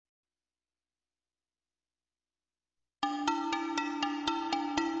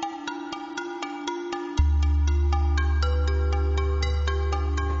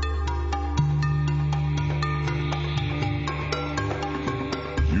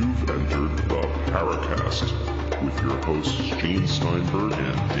You've entered the Paracast with your hosts Gene Steinberg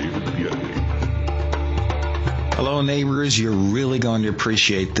and David Biedney. Hello, neighbors. You're really going to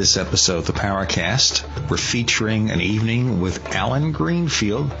appreciate this episode of the Paracast. We're featuring an evening with Alan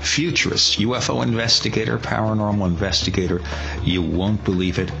Greenfield, futurist, UFO investigator, paranormal investigator. You won't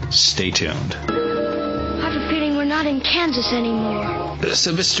believe it. Stay tuned. I have a feeling we're not in Kansas anymore.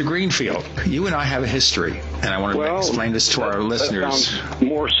 So, Mr. Greenfield, you and I have a history, and I want to explain this to our listeners. That sounds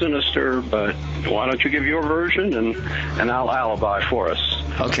more sinister, but why don't you give your version, and I'll alibi for us.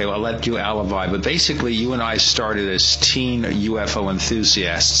 Okay, well, I'll let you alibi. But basically, you and I started as teen UFO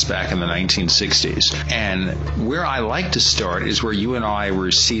enthusiasts back in the 1960s. And where I like to start is where you and I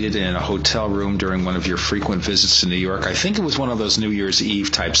were seated in a hotel room during one of your frequent visits to New York. I think it was one of those New Year's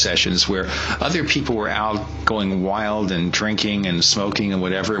Eve type sessions where other people were out going wild and drinking and smoking and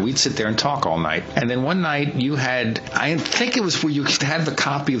whatever. We'd sit there and talk all night. And then one night you had, I think it was where you had the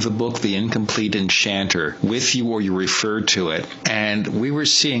copy of the book, The Incomplete Enchanter, with you, or you referred to it. And we were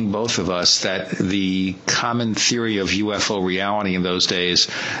seeing, both of us, that the common theory of UFO reality in those days,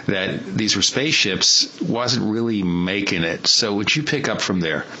 that these were spaceships, wasn't really making it. So would you pick up from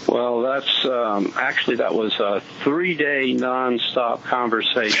there? Well, that's actually, that was a 3-day nonstop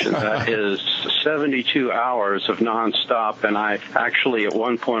conversation. That is 72 hours of nonstop, and I actually at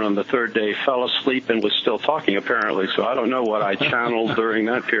one point on the third day fell asleep and was still talking, apparently. So I don't know what I channeled during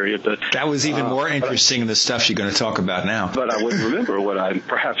that period. But that was even more interesting than the stuff you're going to talk about now. But I wouldn't remember what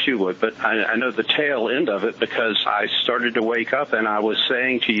perhaps you would, but I know the tail end of it because I started to wake up and I was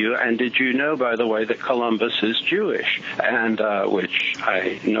saying to you, and did you know, by the way, that Columbus is Jewish? And which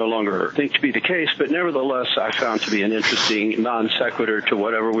I no longer think to be the case, but nevertheless I found to be an interesting non sequitur to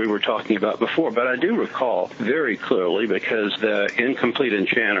whatever we were talking about before. But I do recall very clearly, because the Incomplete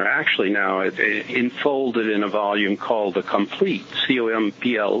Enchanter actually now enfolded in a volume called The Complete, Compleat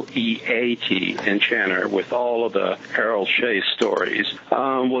Enchanter, with all of the Harold Shea stories,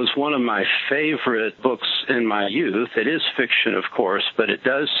 was one of my favorite books in my youth. It is fiction, of course, but it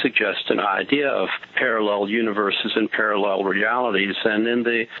does suggest an idea of parallel universes and parallel realities. And in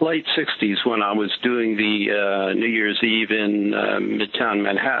the late 60s, when I was doing the New Year's Eve in Midtown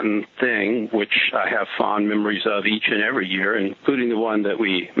Manhattan thing, which I have fond memories of each and every year, including the one that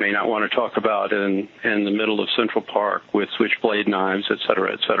we may not want to talk about in the middle of Central Park with switchblade knives, et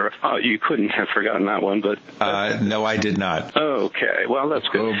cetera, et cetera. You couldn't have forgotten that one, but... No, I did not. Okay, well, that's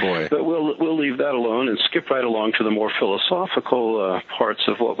good. Oh, boy. But we'll leave that alone and skip right along to the more philosophical parts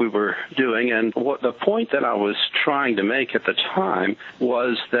of what we were doing. And what the point that I was trying to make at the time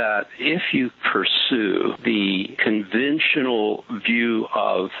was that if you pursue the conventional view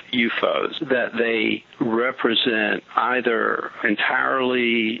of UFOs, that they represent either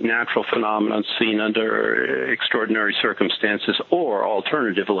entirely natural phenomena seen under extraordinary circumstances, or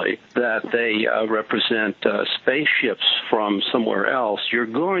alternatively, that they represent spaceships from somewhere else, you're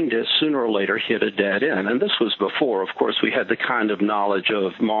going to sooner or later hit a dead end. And this was before, of course, we had the kind of knowledge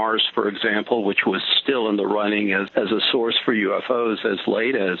of Mars, for example, which was still in the running as a source for UFOs as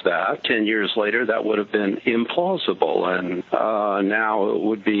late as that. 10 years later, that would have been implausible. And now it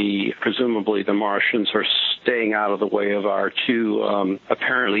would be, presumably, the Martians are staying out of the way of our two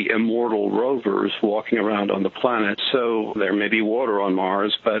apparently immortal rovers walking around on the planet. So there may be water on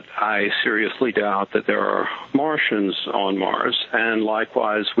Mars, but I seriously doubt that there are Martians on Mars. And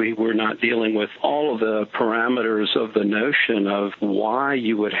likewise, we were not dealing with all of the parameters of the notion of why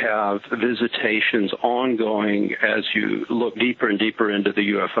you would have visitations ongoing. As you look deeper and deeper into the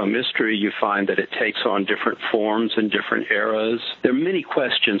UFO mystery, you find that it takes on different forms in different eras. There are many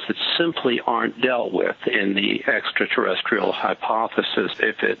questions that simply aren't dealt with in the extraterrestrial hypothesis,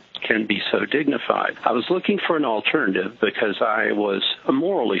 if it can be so dignified. I was looking for an alternative because I was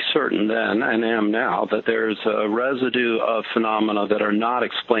morally certain then, and am now, that there's a residue of phenomena that are not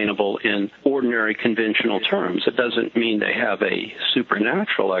explainable in ordinary conventional terms. It doesn't mean they have a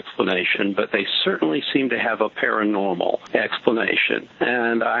supernatural explanation, but they certainly seem to have a paranormal explanation.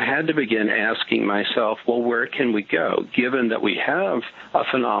 And I had to begin asking myself, well, where can we go, given that we have a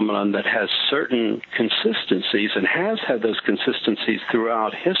phenomenon that has certain consistencies and has had those consistencies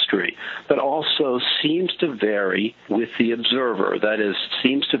throughout history, but also seems to vary with the observer. That is,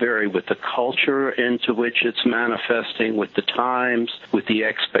 seems to vary with the culture into which it's manifesting, with the times, with the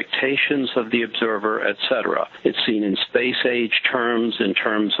expectations of the observer, etc. It's seen in space age terms, in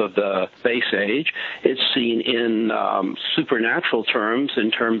terms of the space age. It's seen in supernatural terms,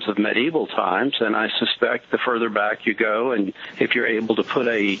 in terms of medieval times, and I suspect the further back you go, and if you're able to put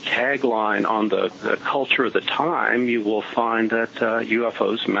a tagline on the culture of the time, you will find that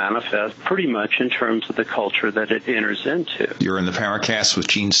UFOs manifest pretty much in terms of the culture that it enters into. You're in the Paracast with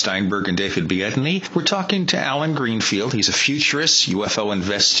Gene Steinberg and David Biedney. We're talking to Alan Greenfield. He's a futurist, UFO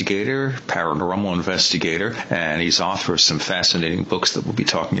investigator, paranormal investigator, and he's author of some fascinating books that we'll be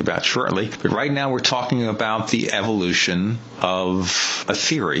talking about shortly. But right now we're talking about the evolution of a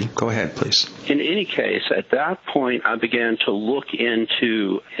theory. Go ahead, please. In any case, at that point, I began to look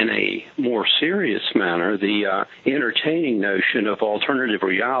into, in a more serious manner, the entertaining notion of alternative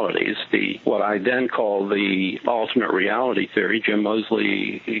realities, what I then call the alternate reality theory. Jim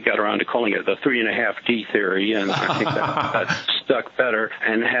Moseley, he got around to calling it the 3.5D theory, and I think that stuck better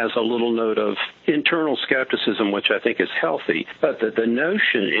and has a little note of internal skepticism, which I think is healthy. But the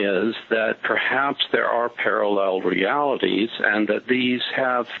notion is that perhaps there are parallel realities and that these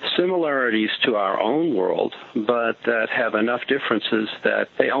have similarities to our own world, but that have enough differences that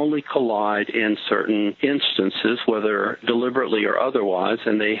they only collide in certain instances, whether deliberately or otherwise,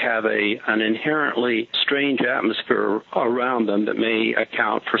 and they have an inherently strange atmosphere around them that may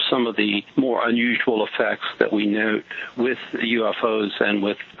account for some of the more unusual effects that we note with UFOs and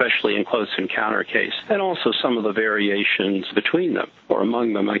with, especially in close encounter case, and also some of the variations between them, or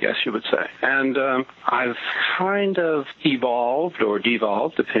among them, I guess you would say. And I've kind of evolved or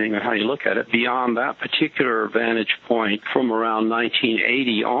devolved, depending on how you look at it, beyond that particular vantage point from around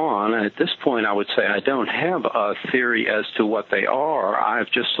 1980 on. And at this point, I would say I don't have a theory as to what they are. I've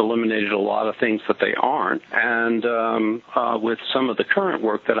just eliminated a lot of things that they aren't. And with some of the current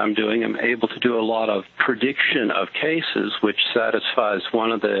work that I'm doing, I'm able to do a lot of prediction of cases, which satisfies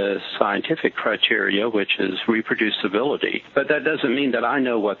one of the scientific criteria, which is reproducibility. But that doesn't mean that I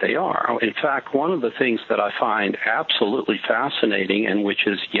know what they are. In fact, one of the things that I find absolutely fascinating and which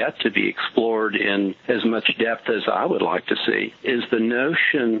is yet to be explored in as much depth as I would like to see is the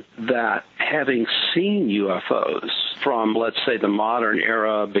notion that having seen UFOs from, let's say, the modern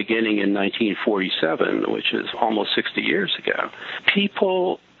era beginning in 1947, which is almost 60 years ago,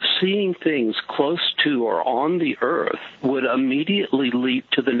 people seeing things close to or on the Earth would immediately leap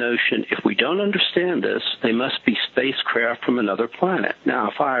to the notion, if we don't understand this, they must be spacecraft from another planet. Now,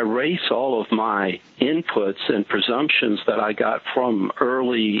 if I erase all of my inputs and presumptions that I got from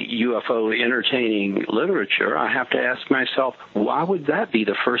early UFO entertaining literature, I have to ask myself, why would that be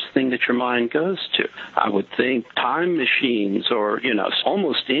the first thing that your mind goes to? I would think time machines or,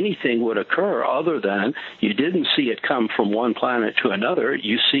 almost anything would occur other than you didn't see it come from one planet to another.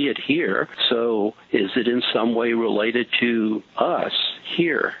 You see it here. So is it in some way related to us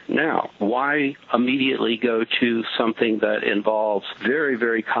here now? Why immediately go to something that involves very,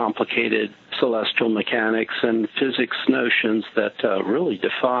 very complicated celestial mechanics and physics notions that really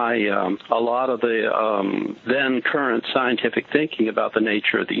defy a lot of the then current scientific thinking about the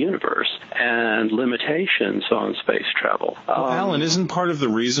nature of the universe and limitations on space travel? Alan, isn't part of the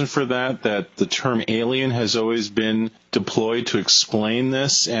reason for that the term alien has always been deployed to explain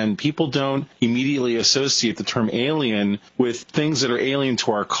this, and people don't immediately associate the term alien with things that are alien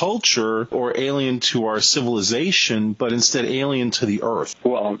to our culture or alien to our civilization, but instead alien to the Earth?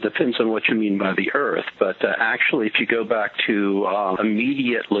 Well, it depends on what you mean by the Earth, but actually if you go back to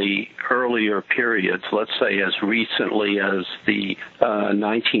immediately earlier periods, let's say as recently as the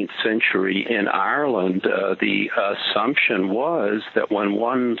 19th century in Ireland, the assumption was that when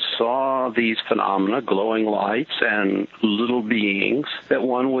one saw these phenomena, glowing lights and little beings, that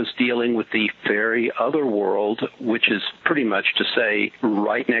one was dealing with the very other world, which is pretty much to say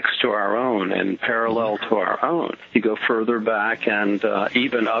right next to our own and parallel to our own. You go further back and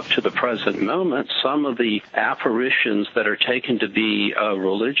even up to the present moment, some of the apparitions that are taken to be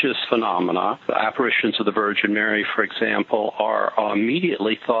religious phenomena, the apparitions of the Virgin Mary, for example, are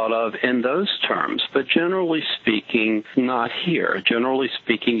immediately thought of in those terms. But generally speaking, not here. Generally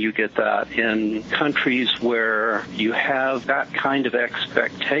speaking, you get that in countries where you have that kind of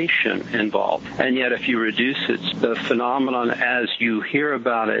expectation involved. And yet if you reduce the phenomenon as you hear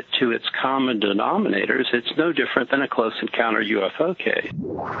about it to its common denominators, it's no different than a close encounter UFO case.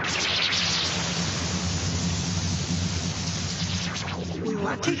 We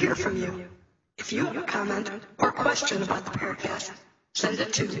want to hear from you. If you have a comment or question about the Paracast, send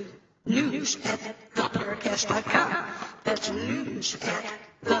it to news@theparacast.com. That's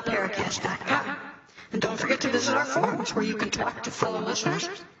news@theparacast.com. And don't forget to visit our forums where you can talk to fellow listeners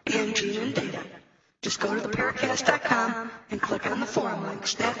and Gene and Data. Just go to theparacast.com and click on the forum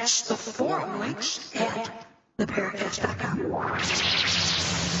links. That's the forum links at theparacast.com.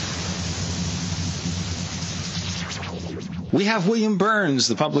 We have William Burns,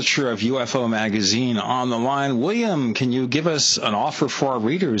 the publisher of UFO Magazine, on the line. William, can you give us an offer for our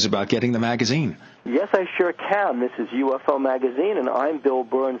readers about getting the magazine? Yes, I sure can. This is UFO Magazine, and I'm Bill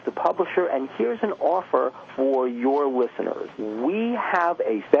Burns, the publisher, and here's an offer for your listeners. We have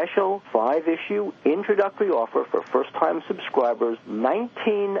a special 5-issue introductory offer for first-time subscribers,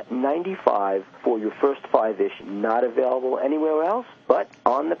 $19.95 for your first 5 issues. Not available anywhere else but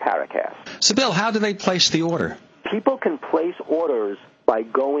on the Paracast. So, Bill, how do they place the order? People can place orders by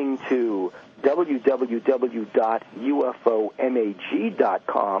going to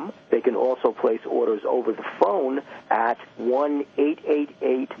www.ufomag.com. They can also place orders over the phone at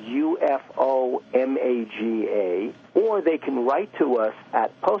 1-888-UFO-MAGA, or they can write to us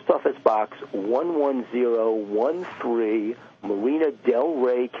at Post Office Box 11013, Marina Del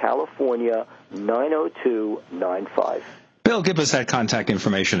Rey, California, 90295. Bill, give us that contact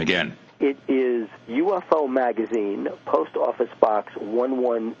information again. It is UFO Magazine, Post Office Box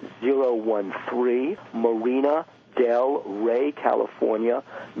 11013, Marina Del Rey, California,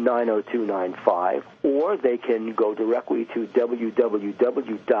 90295, or they can go directly to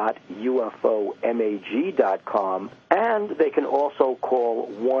www.ufomag.com, and they can also call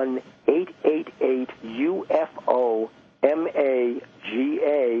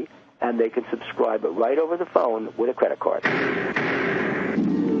 1-888-UFO-MAGA, and they can subscribe right over the phone with a credit card.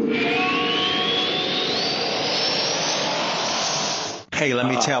 Hey, let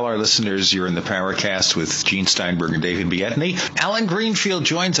me tell our listeners you're in the Paracast with Gene Steinberg and David Biedney. Alan Greenfield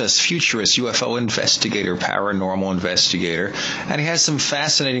joins us, futurist, UFO investigator, paranormal investigator, and he has some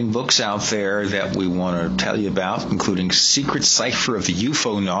fascinating books out there that we want to tell you about, including Secret Cipher of the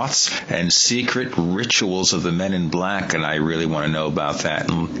UFOnauts and Secret Rituals of the Men in Black, and I really want to know about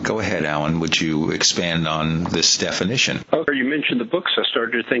that. And go ahead, Alan, would you expand on this definition? Okay, you mentioned the books. I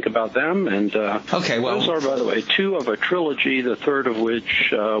started to think about them, and those are, by the way, 2 of a trilogy, the third of which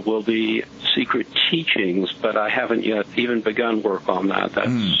will be Secret Teachings, but I haven't yet even begun work on that.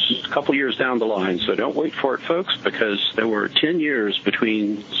 That's a couple years down the line, so don't wait for it, folks, because there were 10 years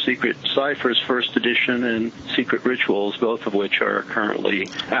between Secret Cipher's first edition and Secret Rituals, both of which are currently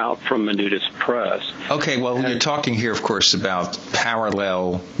out from Menudas Press. Okay, well, you're talking here, of course, about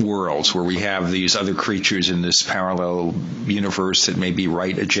parallel worlds where we have these other creatures in this parallel universe that may be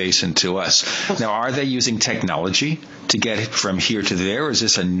right adjacent to us. Now, are they using technology to get from here to there, or is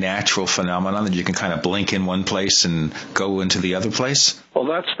this a natural phenomenon that you can kind of blink in one place and go into the other place? Well,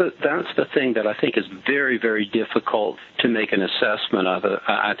 that's the thing that I think is very, very difficult to make an assessment of.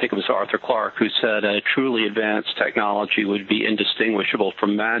 I think it was Arthur Clarke who said a truly advanced technology would be indistinguishable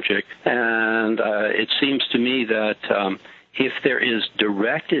from magic, and it seems to me that if there is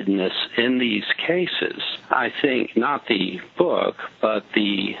directedness in these cases, I think not the book, but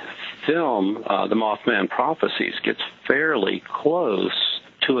the film, The Mothman Prophecies, gets fairly close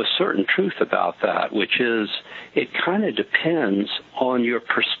to a certain truth about that, which is it kind of depends on your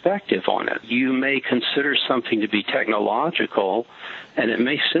perspective on it. You may consider something to be technological, and it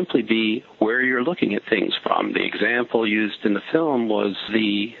may simply be where you're looking at things from. The example used in the film was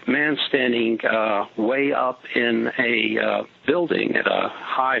the man standing way up in a building at a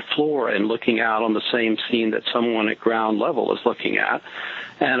high floor and looking out on the same scene that someone at ground level is looking at.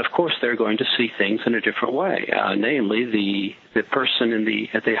 And, of course, they're going to see things in a different way. Namely, the person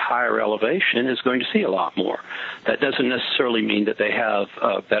at the higher elevation is going to see a lot more. That doesn't necessarily mean that they have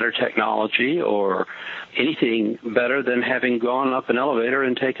better technology or anything better than having gone up an elevator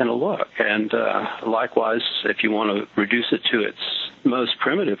and taken a look. And likewise, if you want to reduce it to its most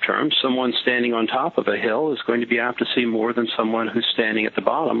primitive terms, someone standing on top of a hill is going to be apt to see more than someone who's standing at the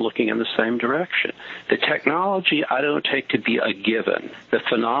bottom looking in the same direction. The technology I don't take to be a given. The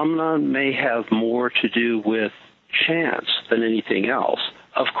phenomenon may have more to do with chance than anything else.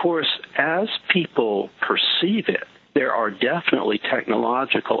 Of course, as people perceive it, there are definitely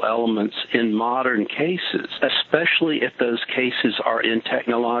technological elements in modern cases, especially if those cases are in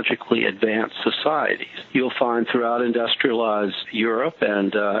technologically advanced societies. You'll find throughout industrialized Europe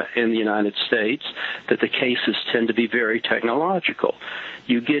and in the United States that the cases tend to be very technological.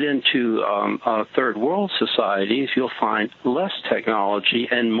 You get into third world societies, you'll find less technology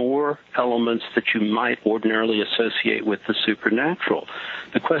and more elements that you might ordinarily associate with the supernatural.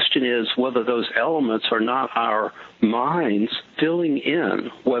 The question is whether those elements are not our minds filling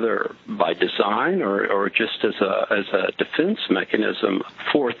in, whether by design or just as a defense mechanism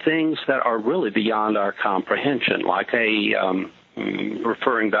for things that are really beyond our comprehension, like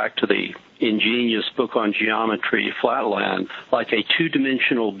referring back to the ingenious book on geometry, Flatland, like a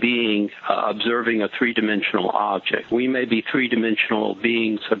two-dimensional being observing a three-dimensional object. We may be three-dimensional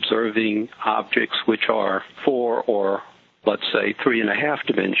beings observing objects which are 4 or let's say 3.5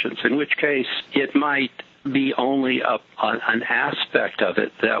 dimensions, in which case it might be only an aspect of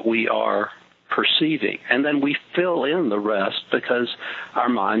it that we are perceiving. And then we fill in the rest because our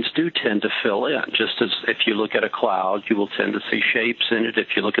minds do tend to fill in. Just as if you look at a cloud, you will tend to see shapes in it.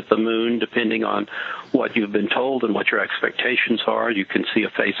 If you look at the moon, depending on what you've been told and what your expectations are, you can see a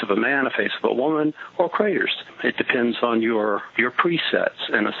face of a man, a face of a woman, or craters. It depends on your presets,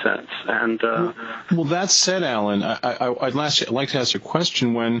 in a sense. And well, that said, Alan, I'd like to ask a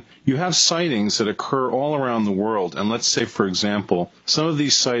question. When you have sightings that occur all around the world, and let's say, for example, some of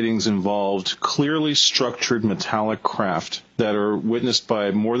these sightings involved clearly structured metallic craft that are witnessed by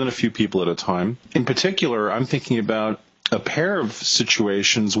more than a few people at a time. In particular, I'm thinking about a pair of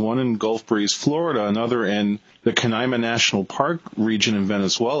situations, one in Gulf Breeze, Florida, another in the Canaima National Park region in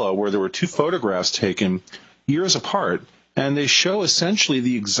Venezuela, where there were two photographs taken years apart, and they show essentially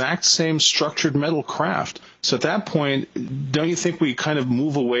the exact same structured metal craft. So at that point, don't you think we kind of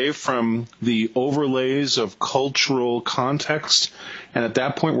move away from the overlays of cultural context? And at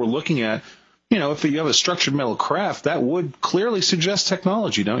that point, we're looking at, if you have a structured metal craft, that would clearly suggest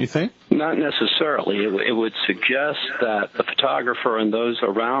technology, don't you think? Not necessarily. It would suggest that the photographer and those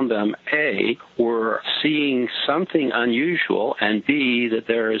around them, A, were seeing something unusual, and B, that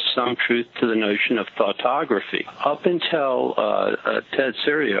there is some truth to the notion of photography. Up until Ted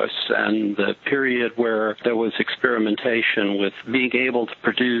Sirius and the period where there was experimentation with being able to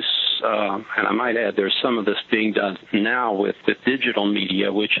produce, and I might add there's some of this being done now with digital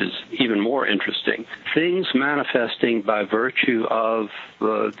media, which is even more interesting, things manifesting by virtue of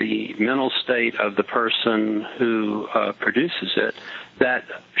the mental state of the person who produces it that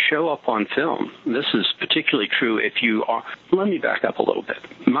show up on film. This is particularly true if you are... Let me back up a little bit.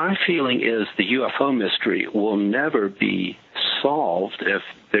 My feeling is the UFO mystery will never be solved if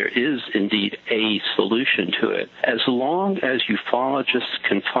there is indeed a solution to it, as long as ufologists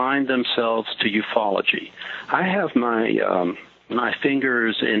confine themselves to ufology. I have my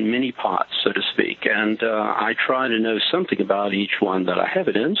fingers in many pots, so to speak, and I try to know something about each one that I have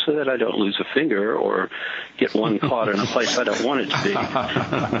it in so that I don't lose a finger or get one caught in a place I don't want it to be.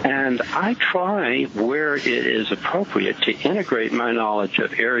 And I try, where it is appropriate, to integrate my knowledge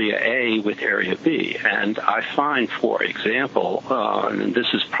of Area A with Area B. And I find, for example, and this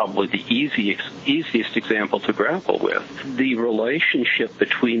is probably the easiest example to grapple with, the relationship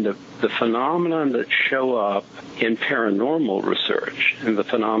between the phenomenon that show up in paranormal research and the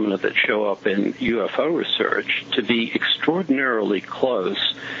phenomena that show up in UFO research to be extraordinarily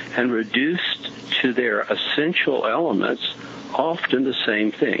close and reduced to their essential elements, often the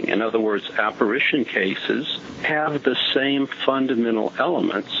same thing. In other words, apparition cases have the same fundamental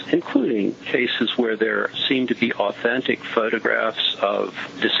elements, including cases where there seem to be authentic photographs of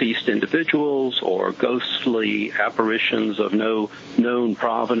deceased individuals or ghostly apparitions of no known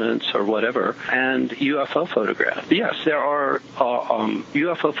provenance or whatever, and UFO photographs. Yes, there are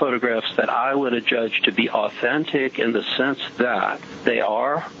UFO photographs that I would adjudge to be authentic in the sense that they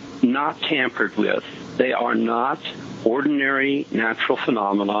are not tampered with. They are not ordinary natural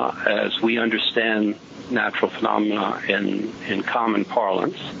phenomena as we understand natural phenomena in common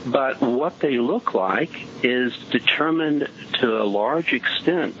parlance. But what they look like is determined to a large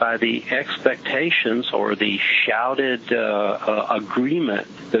extent by the expectations or the shouted agreement,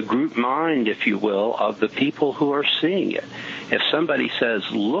 the group mind, if you will, of the people who are seeing it. If somebody says,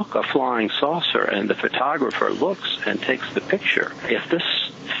 look, a flying saucer, and the photographer looks and takes the picture, if this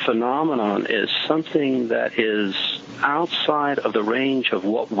phenomenon is something that is outside of the range of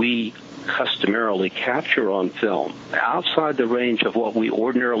what we customarily capture on film, outside the range of what we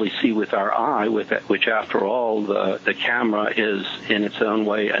ordinarily see with our eye, which after all the camera is in its own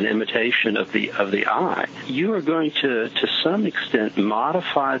way an imitation of the eye, you are going to some extent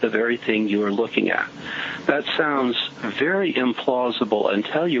modify the very thing you are looking at. That sounds very implausible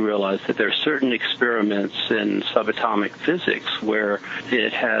until you realize that there are certain experiments in subatomic physics where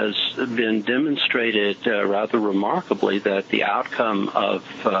it has been demonstrated rather remarkably that the outcome of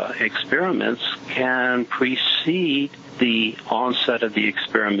experiments can precede the onset of the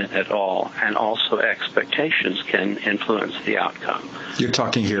experiment at all, and also expectations can influence the outcome. You're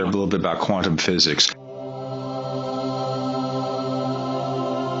talking here a little bit about quantum physics.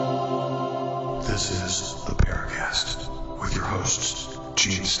 This is the Paracast with your hosts,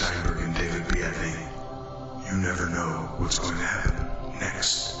 Gene Steinberg and David Biedney. You never know what's going to happen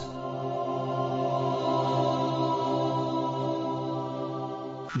next.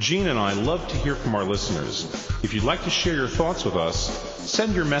 Gene and I love to hear from our listeners. If you'd like to share your thoughts with us,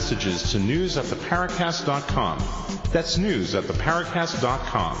 send your messages to news@theparacast.com. That's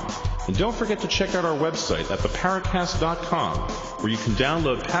news@theparacast.com. And don't forget to check out our website at theparacast.com, where you can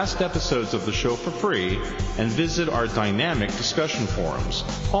download past episodes of the show for free and visit our dynamic discussion forums.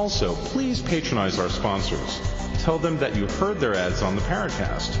 Also, please patronize our sponsors. Tell them that you heard their ads on the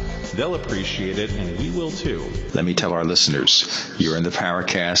Paracast. They'll appreciate it, and we will too. Let me tell our listeners, you're in the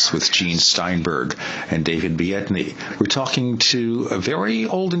Paracast with Gene Steinberg and David Biedney. We're talking to a very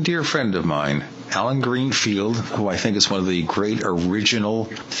old and dear friend of mine, Alan Greenfield, who I think is one of the great original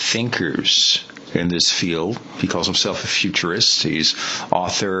thinkers in this field. He calls himself a futurist. He's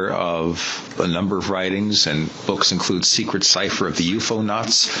author of a number of writings, and books include Secret Cipher of the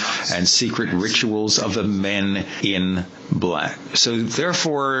UFOnauts and Secret Rituals of the Men in Black. So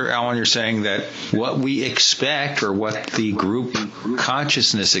therefore, Alan, you're saying that what we expect, or what the group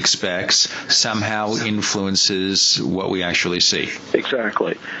consciousness expects, somehow influences what we actually see.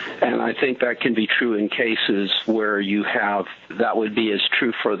 Exactly. And I think that can be true in cases where you have, that would be as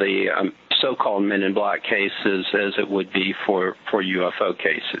true for the so-called Men in Black cases as it would be for UFO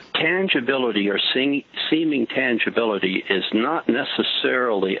cases. Tangibility or seeming tangibility is not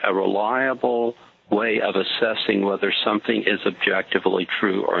necessarily a reliable way of assessing whether something is objectively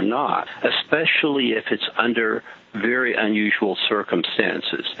true or not, especially if it's under very unusual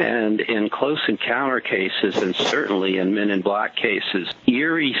circumstances. And in close encounter cases, and certainly in Men in Black cases,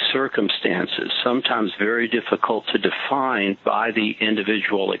 eerie circumstances, sometimes very difficult to define by the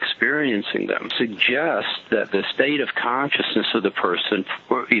individual experiencing them, suggest that the state of consciousness of the person,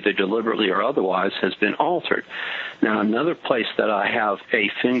 either deliberately or otherwise, has been altered. Now, another place that I have a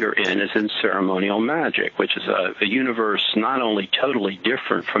finger in is in ceremonial magic, which is a universe not only totally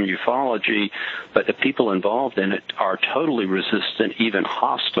different from ufology, but the people involved in it are totally resistant, even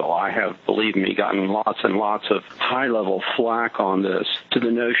hostile. I have, believe me, gotten lots and lots of high-level flack on this, to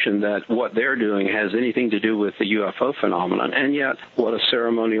the notion that what they're doing has anything to do with the UFO phenomenon. And yet, what a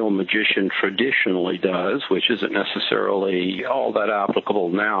ceremonial magician traditionally does, which isn't necessarily all that applicable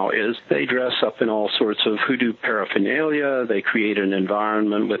now, is they dress up in all sorts of hoodoo paraphernalia. They create an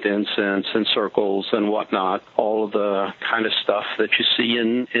environment with incense and circles and whatnot, all of the kind of stuff that you see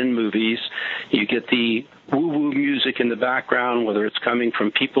in movies. You get the woo-woo music in the background, whether it's coming from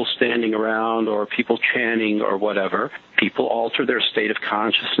people standing around or people chanting or whatever. People alter their state of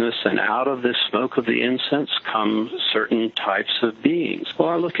consciousness, and out of this smoke of the incense come certain types of beings. Well,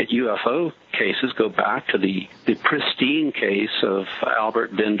 I look at UFO cases, go back to the pristine case of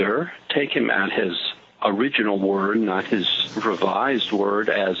Albert Bender, take him at his original word, not his revised word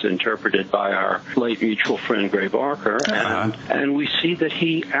as interpreted by our late mutual friend Gray Barker. And we see that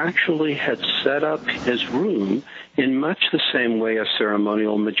he actually had set up his room in much the same way a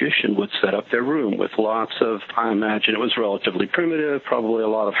ceremonial magician would set up their room, with lots of, I imagine it was relatively primitive, probably a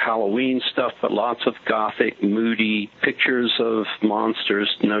lot of Halloween stuff, but lots of gothic, moody pictures of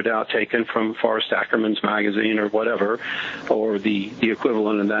monsters, no doubt taken from Forrest Ackerman's magazine or whatever, or the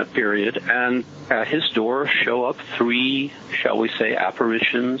equivalent in that period. And at his door show up 3, shall we say,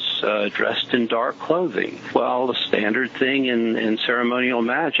 apparitions dressed in dark clothing. Well, the standard thing in ceremonial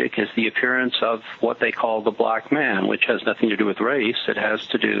magic is the appearance of what they call the black man, which has nothing to do with race. It has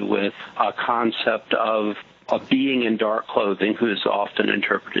to do with a concept of a being in dark clothing who is often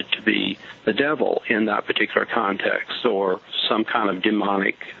interpreted to be the devil in that particular context, or some kind of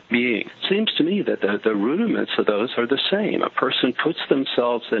demonic being. It seems to me that the rudiments of those are the same. A person puts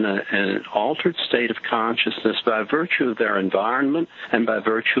themselves in an altered state of consciousness by virtue of their environment and by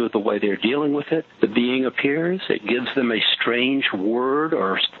virtue of the way they're dealing with it. The being appears, it gives them a strange word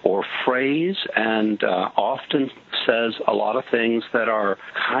or phrase, and often says a lot of things that are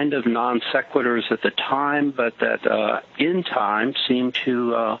kind of non sequiturs at the time, but that in time seem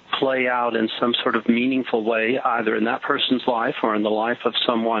to play out in some sort of meaningful way, either in that person's life or in the life of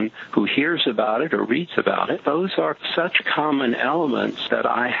someone who hears about it or reads about it. Those are such common elements that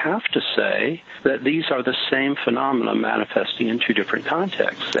I have to say that these are the same phenomena manifesting in 2 different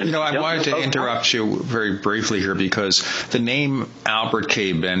contexts. And I wanted to interrupt you very briefly here, because the name Albert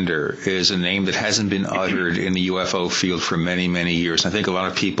K. Bender is a name that hasn't been uttered in the UFO field for many, many years. I think a lot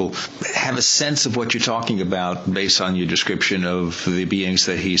of people have a sense of what you're talking about based on your description of the beings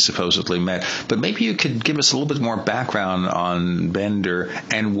that he supposedly met. But maybe you could give us a little bit more background on Bender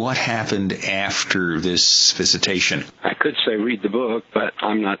and and what happened after this visitation? I could say read the book, but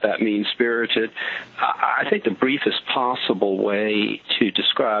I'm not that mean-spirited. I think the briefest possible way to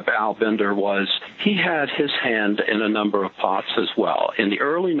describe Al Bender was he had his hand in a number of pots as well. In the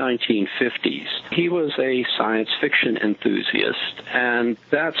early 1950s, he was a science fiction enthusiast, and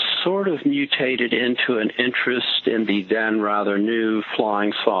that sort of mutated into an interest in the then rather new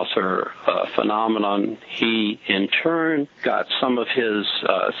flying saucer phenomenon. He, in turn, got some of his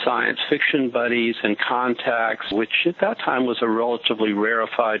science fiction buddies and contacts, which at that time was a relatively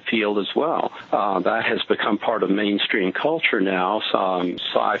rarefied field as well. That has become part of mainstream culture now,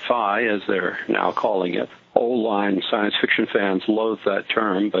 sci-fi, as they're now calling it. Old-line science fiction fans loathe that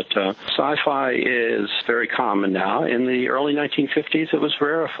term, but sci-fi is very common now. In the early 1950s, it was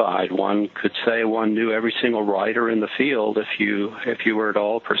rarefied. One could say one knew every single writer in the field if you were at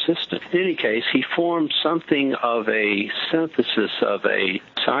all persistent. In any case, he formed something of a synthesis of a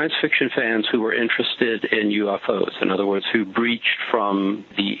science fiction fans who were interested in UFOs. In other words, who breached from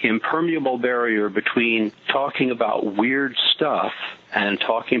the impermeable barrier between talking about weird stuff and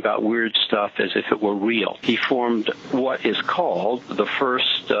talking about weird stuff as if it were real. He formed what is called the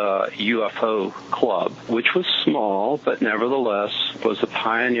first UFO club, which was small, but nevertheless was a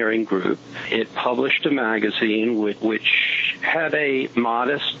pioneering group. It published a magazine which had a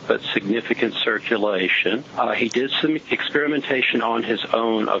modest but significant circulation. He did some experimentation on his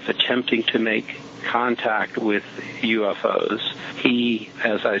own of attempting to make contact with UFOs. He,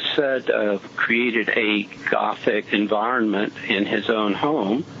 as I said, created a Gothic environment in his own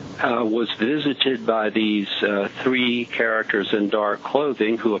home, was visited by these three characters in dark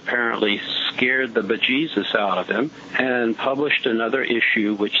clothing who apparently scared the bejesus out of him, and published another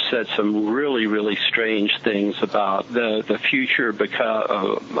issue which said some really, really strange things about the future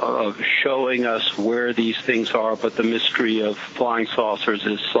of showing us where these things are, but the mystery of flying saucers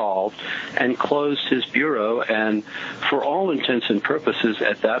is solved, and closed his bureau, and for all intents and purposes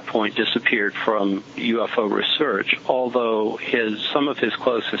at that point disappeared from UFO research, although some of his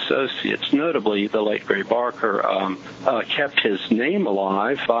close associates, notably the late Gray Barker, kept his name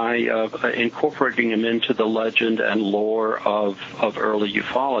alive by incorporating him into the legend and lore of early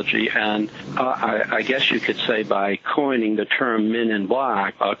ufology, and I guess you could say by coining the term Men in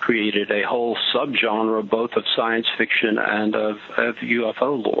Black, created a whole subgenre both of science fiction and of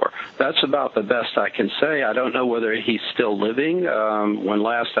UFO lore. That's about the best I can say. I don't know whether he's still living. When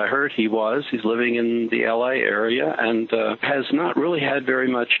last I heard he's living in the LA area, and has not really had very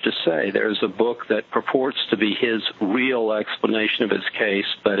much to say. There's a book that purports to be his real explanation of his case,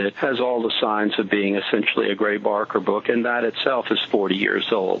 but it has all the signs of being essentially a Gray Barker book, and that itself is 40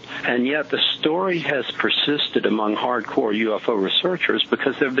 years old. And yet the story has persisted among hardcore UFO researchers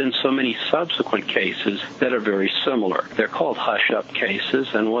because there have been so many subsequent cases that are very similar. They're called hush-up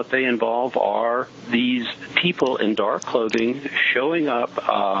cases, and what they involve are these people in dark clothing showing up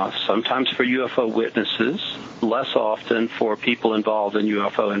sometimes for UFO witnesses, less often for people involved in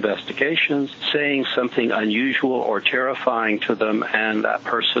UFO investigations, saying something unusual or terrifying to them, and that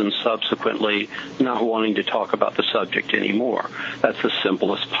person subsequently not wanting to talk about the subject anymore. That's the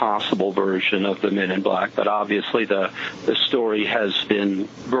simplest possible version of the Men in Black, but obviously the story has been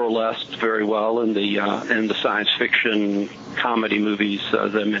burlesqued very well in the science fiction comedy movies,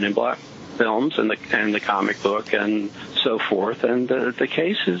 the Men in Black films and the comic book and so forth, and the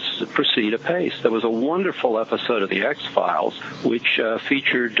cases proceed apace. There was a wonderful episode of The X-Files which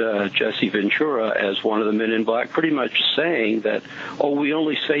featured Jesse Ventura as one of the Men in Black, pretty much saying that, we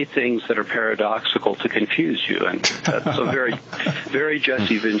only say things that are paradoxical to confuse you, and that's a very, very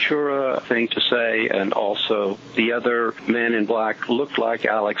Jesse Ventura thing to say. And also the other Man in Black looked like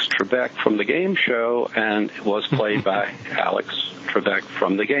Alex Trebek from the game show and was played by Alex Trebek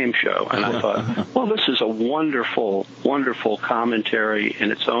from the game show. And I thought, this is a wonderful, wonderful commentary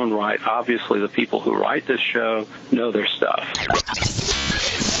in its own right. Obviously, the people who write this show know their stuff.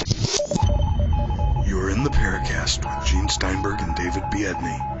 You're in the Paracast with Gene Steinberg and David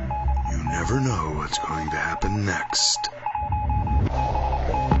Biedney. You never know what's going to happen next.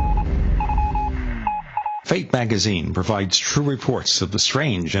 Fate magazine provides true reports of the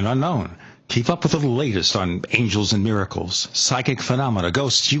strange and unknown. Keep up with the latest on angels and miracles, psychic phenomena,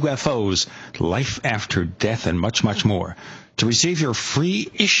 ghosts, UFOs, life after death, and much, much more. To receive your free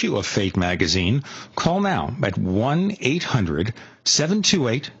issue of Fate magazine, call now at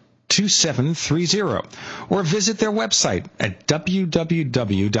 1-800-728-2730 or visit their website at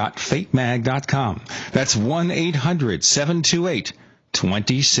www.fatemag.com. That's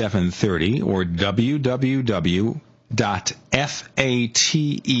 1-800-728-2730 or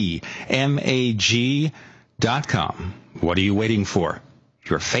www.fatemag.com. What are you waiting for?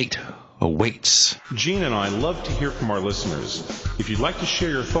 Your fate awaits. Gene and I love to hear from our listeners. If you'd like to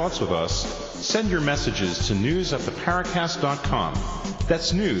share your thoughts with us, send your messages to news@theparacast.com.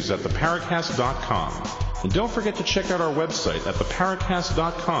 That's news@theparacast.com. And don't forget to check out our website at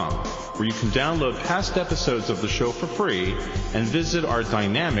theparacast.com, where you can download past episodes of the show for free and visit our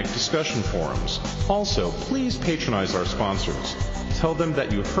dynamic discussion forums. Also, please patronize our sponsors. Tell them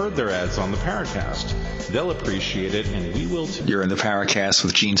that you heard their ads on the Paracast. They'll appreciate it, and we will too. You're in the Paracast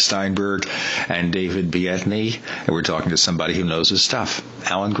with Gene Steinberg and David Biedney, and we're talking to somebody who knows his stuff.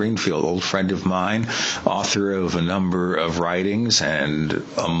 Alan Greenfield, old friend of mine, author of a number of writings, and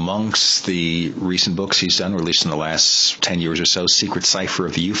amongst the recent books he's done, released in the last 10 years or so, Secret Cipher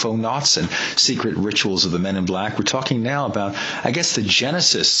of the UFOnauts and Secret Rituals of the Men in Black. We're talking now about, I guess, the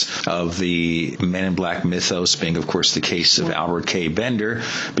genesis of the Men in Black mythos, being, of course, the case of Albert K. Bender,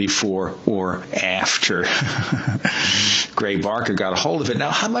 before or after Gray Barker got a hold of it. Now,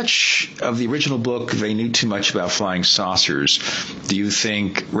 how much of the original book, They Knew Too Much About Flying Saucers, do you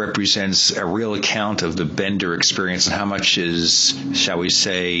think represents a real account of the Bender experience, and how much is, shall we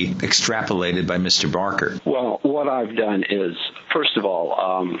say, extrapolated by Mr. Barker? Well, what I've done is, first of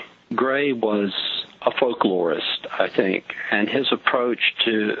all, Gray was a folklorist, I think, and his approach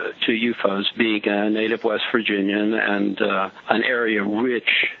to UFOs, being a native West Virginian and an area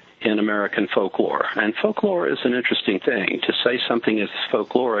rich in American folklore. And folklore is an interesting thing. To say something is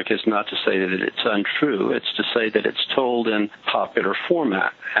folkloric is not to say that it's untrue. It's to say that it's told in popular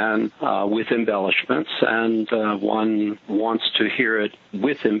format and with embellishments, and one wants to hear it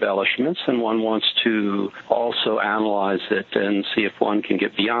with embellishments, and one wants to also analyze it and see if one can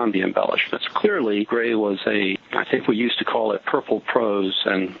get beyond the embellishments. Clearly, Gray was I think we used to call it purple prose,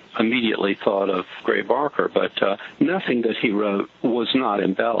 and immediately thought of Gray Barker, but nothing that he wrote was not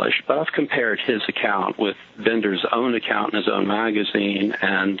embellished. But I've compared his account with Bender's own account in his own magazine,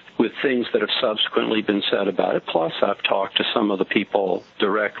 and with things that have subsequently been said about it. Plus, I've talked to some of the people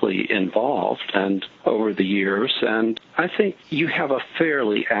directly involved and over the years, and I think you have a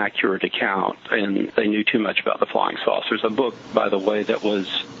fairly accurate account in They Knew Too Much About the Flying Saucers, a book, by the way, that was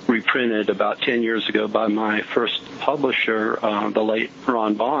reprinted about 10 years ago by my first publisher, the late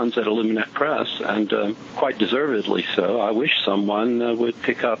Ron Bonds at Illuminate Press, and quite deservedly so. I wish someone would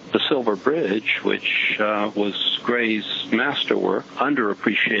pick up The Silver Bridge, which was Gray's masterwork,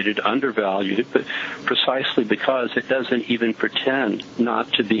 underappreciated, undervalued, but precisely because it doesn't even pretend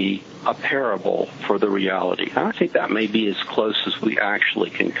not to be a parable for the reality. And I think that may be as close as we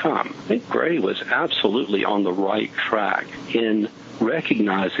actually can come. I think Gray was absolutely on the right track in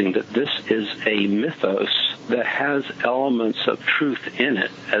recognizing that this is a mythos that has elements of truth in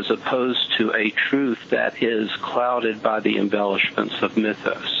it, as opposed to a truth that is clouded by the embellishments of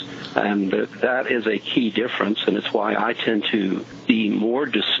mythos. And that is a key difference, and it's why I tend to be more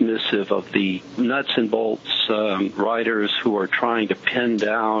dismissive of the nuts and bolts writers who are trying to pin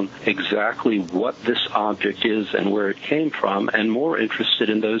down exactly what this object is and where it came from, and more interested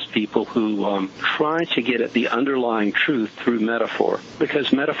in those people who try to get at the underlying truth through metaphor,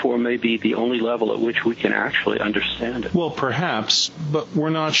 because metaphor may be the only level at which we can actually understand it. Well, perhaps, but we're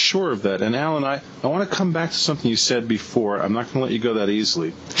not sure of that. And Alan, I want to come back to something you said before. I'm not going to let you go that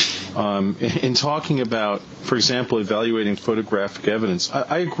easily. In talking about, for example, evaluating photographic evidence,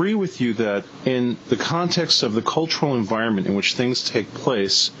 I agree with you that in the context of the cultural environment in which things take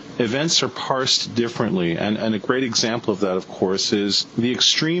place, events are parsed differently. And a great example of that, of course, is the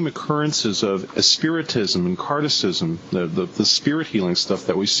extreme occurrences of spiritism and cardicism, the spirit healing stuff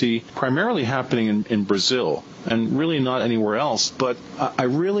that we see primarily happening in Brazil and really not anywhere else. But I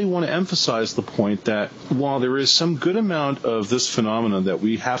really want to emphasize the point that while there is some good amount of this phenomenon that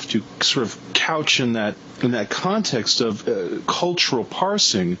we have to sort of couch in that context of cultural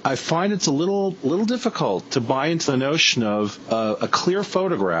parsing, I find it's a little difficult to buy into the notion of a clear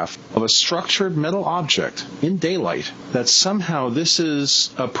photograph of a structured metal object in daylight, that somehow this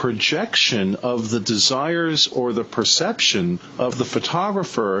is a projection of the desires or the perception of the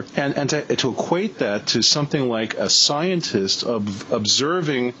photographer, and to equate that to something like a scientist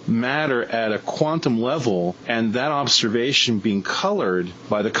observing matter at a quantum level and that observation being colored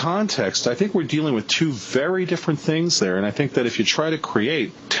by the context. I think we're dealing with two very different things there, and I think that if you try to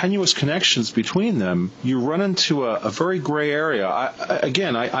create tenuous connections between them, you run into a very gray area.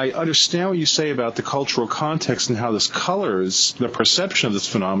 I understand what you say about the cultural context and how this colors the perception of this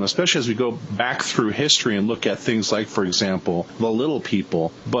phenomenon, especially as we go back through history and look at things like, for example, the little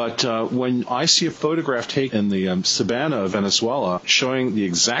people. But when I see a photograph taken in the Savannah of Venezuela showing the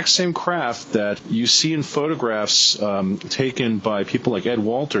exact same craft that you see in photographs taken by people like Ed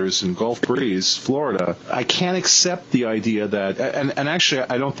Walters in Gulf Breeze, Florida, I can't accept the idea that, and actually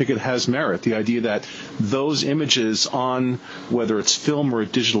I don't think it has merit, the idea that those images on, whether it's film or a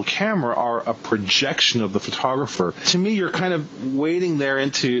digital camera, are a projection of the photographer. To me, you're kind of wading there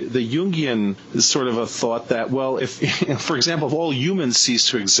into the Jungian sort of a thought that, well, if, for example, if all humans cease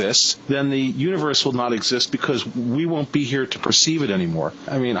to exist, then the universe will not exist because we won't be here to perceive it anymore.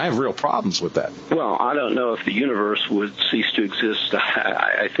 I mean, I have real problems with that. Well, I don't know if the universe would cease to exist.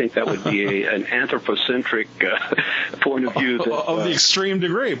 I think that would be an anthropocentric point of view. Of the extreme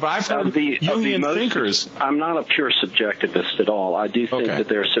degree. But I've heard Jungian thinkers. I'm not a pure subjectivist at all. I do think that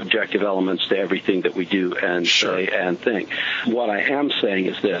there are subjective elements to everything that we do and say and think. What I am saying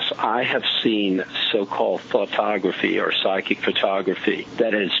is this. I have seen so-called photography or psychic photography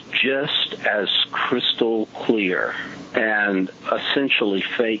that is just as crystal clear and essentially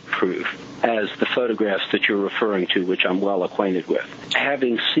fake-proof as the photographs that you're referring to, which I'm well acquainted with.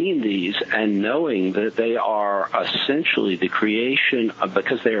 Having seen these and knowing that they are essentially the creation of,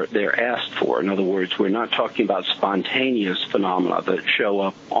 because they're asked for. In other words, we're not talking about spontaneous phenomena that show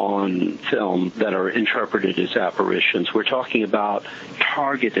up on film that are interpreted as apparitions. We're talking about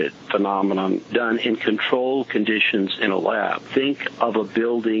targeted phenomena done in controlled conditions in a lab. Think of a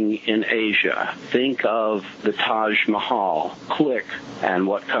building in Asia. Think of the Taj Mahal. Click, and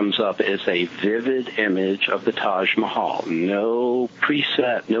what comes up is a vivid image of the Taj Mahal. No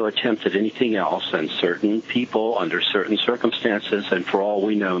preset, no attempt at anything else, and certain people under certain circumstances, and for all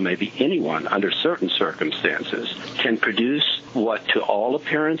we know, maybe anyone under certain circumstances, can produce what to all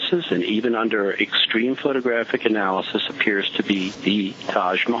appearances and even under extreme photographic analysis appears to be the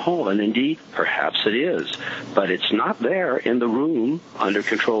Taj Mahal. And indeed, perhaps it is, but it's not there in the room under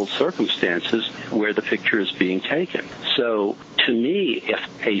controlled circumstances where the picture is being taken. So to me, if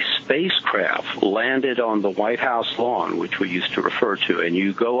a spacecraft landed on the White House lawn, which we used to refer to, and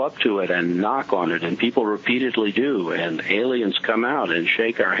you go up to it and knock on it, and people repeatedly do, and aliens come out and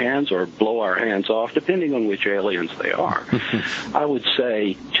shake our hands or blow our hands off, depending on which aliens they are, I would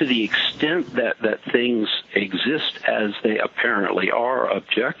say to the extent that things exist as they apparently are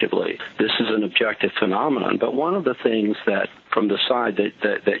objectively, this is an objective phenomenon. But one of the things that from the side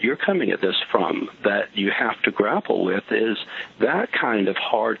that you're coming at this from, that you have to grapple with, is that kind of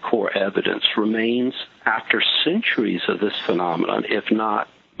hardcore evidence remains after centuries of this phenomenon, if not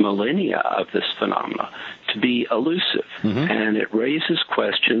millennia of this phenomena, to be elusive. And it raises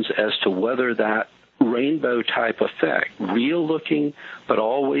questions as to whether that rainbow type effect, real looking but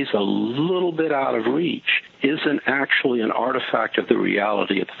always a little bit out of reach, isn't actually an artifact of the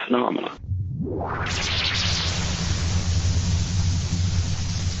reality of the phenomena.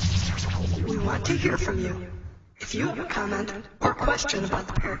 We want to hear from you. If you have a comment or question about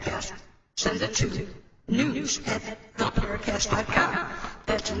the Paracast, send it to news@theparacast.com.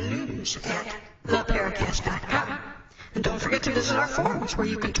 That's news@theparacast.com. And don't forget to visit our forums where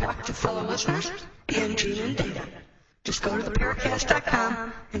you can talk to fellow listeners and Gene and Data. Just go to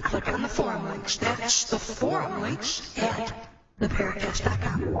theparacast.com and click on the forum links. That's the forum links at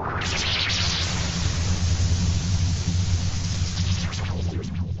theparacast.com.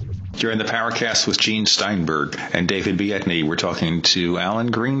 You're in the Paracast with Gene Steinberg and David Biedney. We're talking to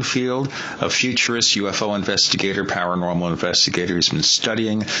Alan Greenfield, a futurist, UFO investigator, paranormal investigator. He's been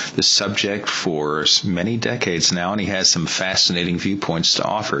studying the subject for many decades now, and he has some fascinating viewpoints to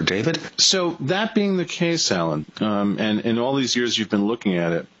offer. David? So that being the case, Alan, and in all these years you've been looking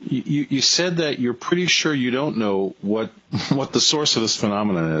at it, you said that you're pretty sure you don't know what the source of this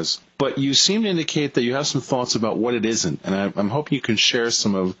phenomenon is, but you seem to indicate that you have some thoughts about what it isn't, and I'm hoping you can share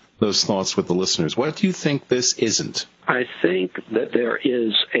some of those thoughts with the listeners. What do you think this isn't? I think that there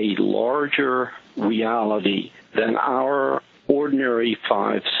is a larger reality than our ordinary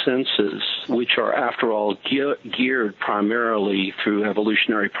five senses, which are, after all, geared primarily through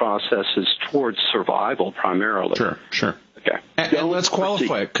evolutionary processes towards survival primarily. Sure. Okay. And let's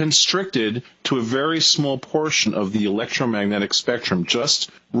qualify it. Constricted to a very small portion of the electromagnetic spectrum,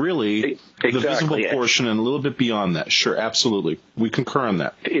 just really the visible portion and a little bit beyond that. Sure, absolutely. We concur on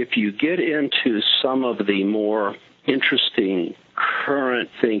that. If you get into some of the more interesting current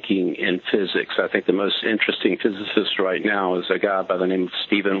thinking in physics, I think the most interesting physicist right now is a guy by the name of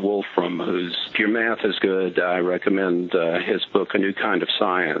Stephen Wolfram, who's, if your math is good, I recommend his book, A New Kind of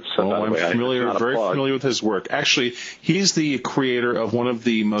Science. I'm very familiar with his work. Actually, he's the creator of one of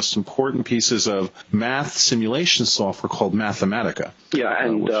the most important pieces of math simulation software called Mathematica. Yeah,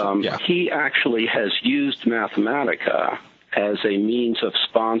 and he actually has used Mathematica as a means of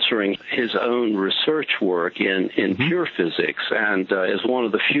sponsoring his own research work in pure physics, and is one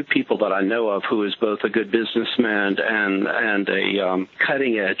of the few people that I know of who is both a good businessman and a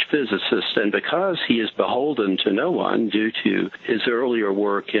cutting-edge physicist. And because he is beholden to no one due to his earlier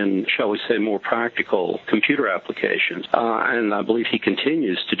work in, shall we say, more practical computer applications, and I believe he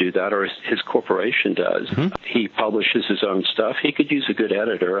continues to do that, or his corporation does. He publishes his own stuff. He could use a good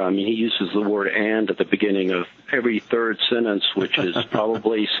editor. I mean, he uses the word "and" at the beginning of every third sentence, which is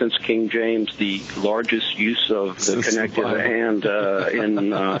probably, since King James, the largest use of the connective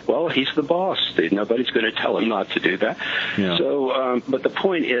 "and" well, he's the boss. Nobody's going to tell him not to do that. Yeah. So, but the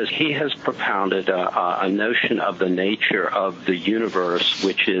point is, he has propounded a notion of the nature of the universe,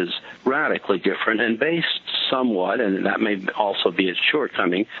 which is radically different and based somewhat, and that may also be its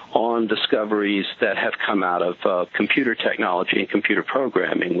shortcoming, on discoveries that have come out of computer technology and computer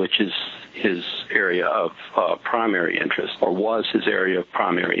programming, which is his area of primary interest, or was his area of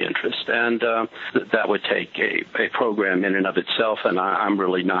primary interest. And that would take a program in and of itself, and I'm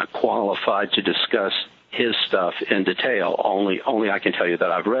really not qualified to discuss his stuff in detail. Only I can tell you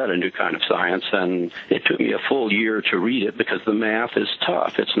that I've read A New Kind of Science, and it took me a full year to read it because the math is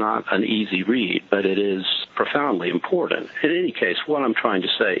tough. It's not an easy read, but it is profoundly important. In any case, what I'm trying to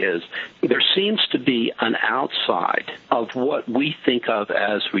say is there seems to be an outside of what we think of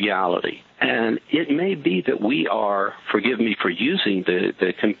as reality. And it may be that we are, forgive me for using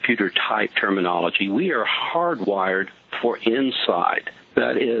the computer type terminology, we are hardwired for inside.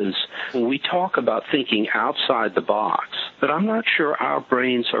 That is, when we talk about thinking outside the box, but I'm not sure our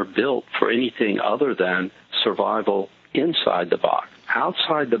brains are built for anything other than survival inside the box.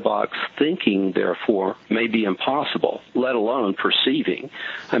 Outside the box thinking, therefore, may be impossible, let alone perceiving.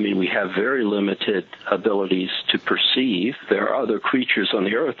 I mean, we have very limited abilities to perceive. There are other creatures on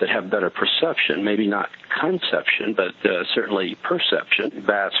the earth that have better perception, maybe not conception, but certainly perception.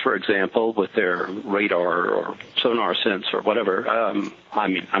 Bats, for example, with their radar or sonar sense or whatever. I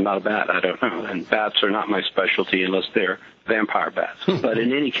mean, I'm not a bat, I don't know. And bats are not my specialty unless they're vampire bats. But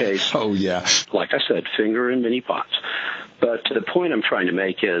in any case, like I said, finger in many pots. But the point I'm trying to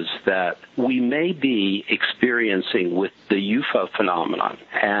make is that we may be experiencing with the UFO phenomenon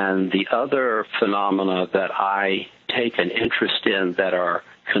and the other phenomena that I take an interest in that are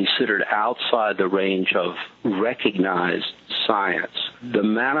considered outside the range of recognized science. The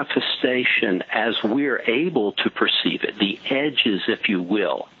manifestation, as we're able to perceive it, the edges, if you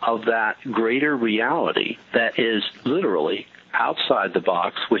will, of that greater reality that is literally outside the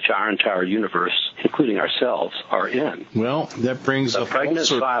box, which our entire universe, including ourselves, are in. Well, that brings up pregnant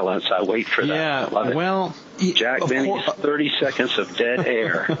silence. I wait for that. Yeah, I love it. Well, Jack Benny's 30 seconds of dead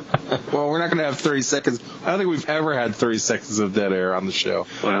air. Well, we're not going to have 30 seconds. I don't think we've ever had 30 seconds of dead air on the show.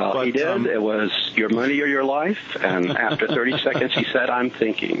 Well, but he did. It was your money or your life. And after 30 seconds, he said, I'm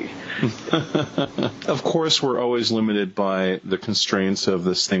thinking. Of course, we're always limited by the constraints of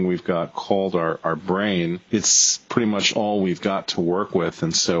this thing we've got called our brain. It's pretty much all we've got to work with.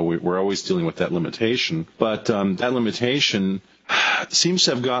 And so we're always dealing with that limitation. But that limitation seems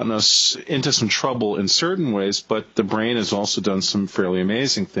to have gotten us into some trouble in certain ways, but the brain has also done some fairly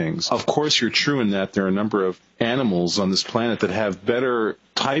amazing things. Of course, you're true in that there are a number of animals on this planet that have better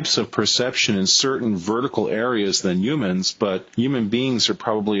types of perception in certain vertical areas than humans, but human beings are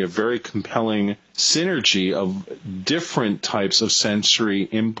probably a very compelling synergy of different types of sensory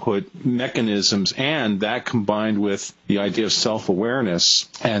input mechanisms, and that combined with the idea of self-awareness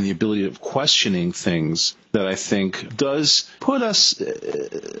and the ability of questioning things that I think does put us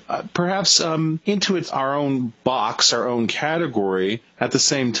perhaps into our own box, our own category. At the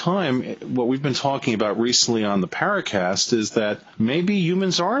same time, what we've been talking about recently on the Paracast is that maybe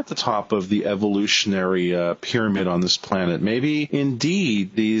humans are at the top of the evolutionary pyramid on this planet. Maybe,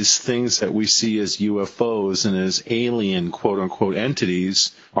 indeed, these things that we see as UFOs and as alien, quote-unquote,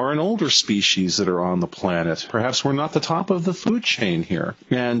 entities are an older species that are on the planet. Perhaps we're not the top of the food chain here.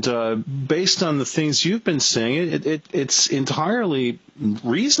 And based on the things you've been saying, it's entirely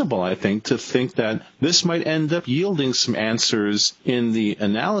reasonable, I think, to think that this might end up yielding some answers in the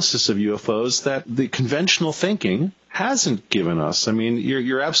analysis of UFOs that the conventional thinking hasn't given us. I mean,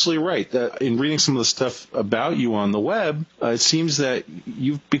 you're absolutely right. In reading some of the stuff about you on the web, it seems that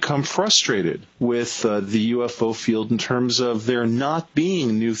you've become frustrated with the UFO field in terms of there not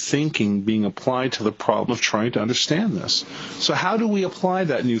being new thinking being applied to the problem of trying to understand this. So how do we apply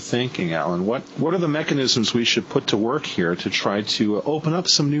that new thinking, Alan? What are the mechanisms we should put to work here to try to open up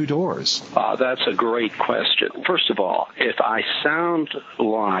some new doors? That's a great question. First of all, if I sound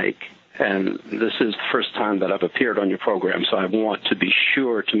like and this is the first time that I've appeared on your program, so I want to be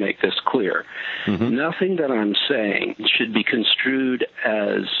sure to make this clear. Nothing that I'm saying should be construed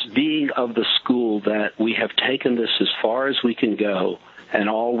as being of the school that we have taken this as far as we can go, and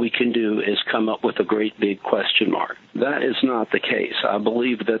all we can do is come up with a great big question mark. That is not the case. I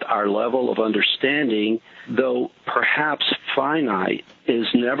believe that our level of understanding, though perhaps finite, is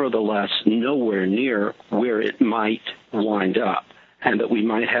nevertheless nowhere near where it might wind up, and that we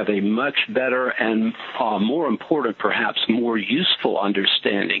might have a much better and more important, perhaps more useful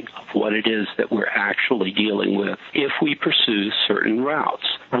understanding of what it is that we're actually dealing with if we pursue certain routes.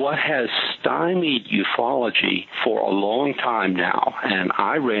 What has stymied ufology for a long time now, and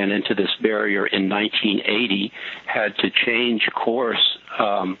I ran into this barrier in 1980, had to change course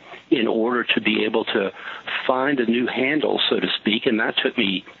in order to be able to find a new handle, so to speak, and that took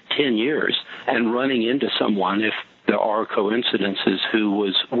me 10 years, and running into someone, if there are coincidences, who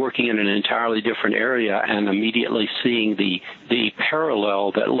was working in an entirely different area, and immediately seeing the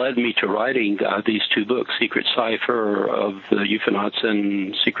parallel that led me to writing these two books, Secret Cipher of the UFOnauts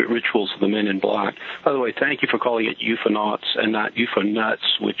and Secret Rituals of the Men in Black. By the way, thank you for calling it UFOnauts and not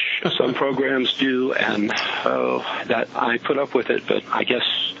UFOnuts, which some programs do, and that I put up with it, but I guess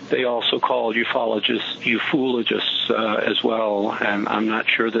they also call ufologists ufologists as well, and I'm not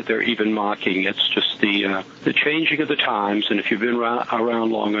sure that they're even mocking. It's just the changing of the times, and if you've been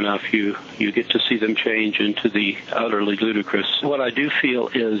around long enough, you get to see them change into the utterly ludicrous. What I do feel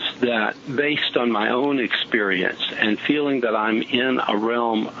is that, based on my own experience and feeling that I'm in a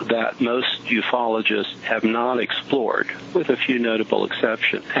realm that most ufologists have not explored, with a few notable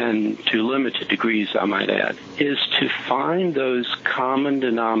exceptions, and to limited degrees, I might add, is to find those common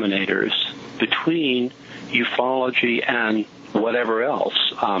denominators between ufology and whatever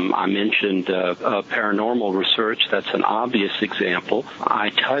else. I mentioned paranormal research. That's an obvious example. I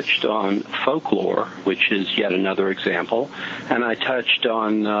touched on folklore, which is yet another example. And I touched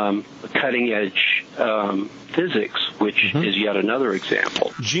on cutting-edge physics, which is yet another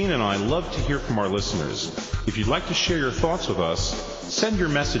example. Gene and I love to hear from our listeners. If you'd like to share your thoughts with us, send your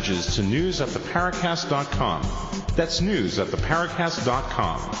messages to news@theparacast.com. That's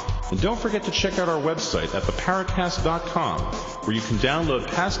news@theparacast.com. And don't forget to check out our website at theparacast.com, where you can download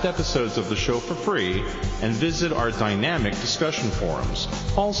past episodes of the show for free and visit our dynamic discussion forums.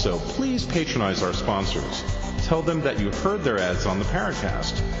 Also, please patronize our sponsors. Tell them that you heard their ads on the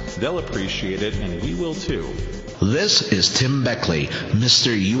Paracast. They'll appreciate it, and we will too. This is Tim Beckley,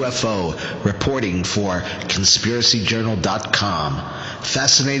 Mr. UFO, reporting for ConspiracyJournal.com.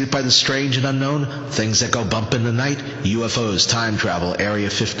 Fascinated by the strange and unknown, things that go bump in the night, UFOs, time travel, Area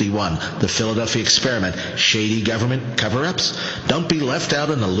 51, the Philadelphia experiment, shady government cover-ups? Don't be left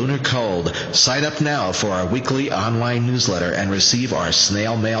out in the lunar cold. Sign up now for our weekly online newsletter and receive our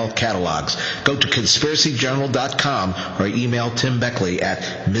snail mail catalogs. Go to ConspiracyJournal.com or email Tim Beckley at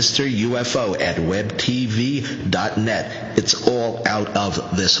MrUFO@webtv.net. It's all out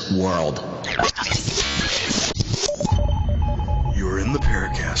of this world. You're in the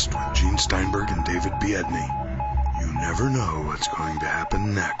Paracast with Gene Steinberg and David Biedney. You never know what's going to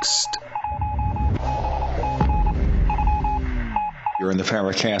happen next. You're in the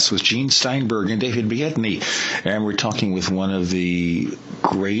Paracast with Gene Steinberg and David Biedney, and we're talking with one of the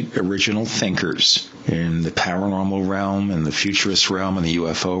great original thinkers in the paranormal realm, and the futurist realm, and the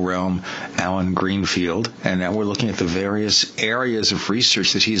UFO realm, Alan Greenfield. And now we're looking at the various areas of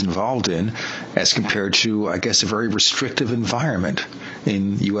research that he's involved in as compared to, I guess, a very restrictive environment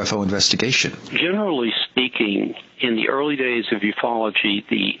in UFO investigation. Generally speaking, in the early days of ufology,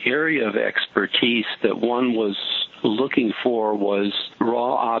 the area of expertise that one was looking for was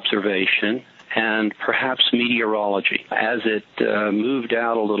raw observation and perhaps meteorology. As it moved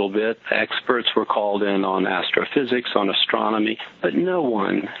out a little bit, experts were called in on astrophysics, on astronomy, but no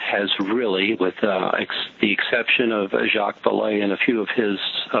one has really, with the exception of Jacques Vallée and a few of his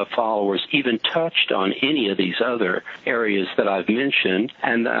followers, even touched on any of these other areas that I've mentioned,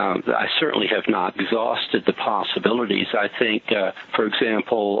 and I certainly have not exhausted the possibilities. I think, for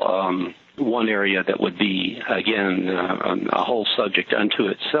example, one area that would be, again, a whole subject unto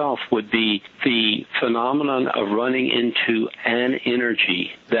itself would be the phenomenon of running into an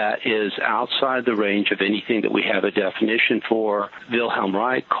energy that is outside the range of anything that we have a definition for. Wilhelm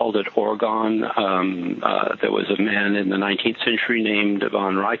Reich called it orgon. There was a man in the 19th century named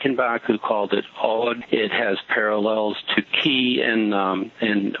von Reichenbach who called it odd. It has parallels to Qi in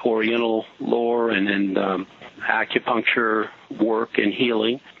Oriental lore and in acupuncture work and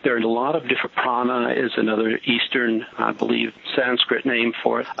healing. There are a lot of different. Prana is another Eastern, I believe, Sanskrit name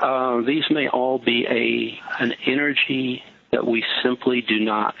for it. These may all be an energy that we simply do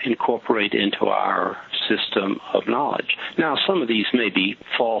not incorporate into our system of knowledge. Now, some of these may be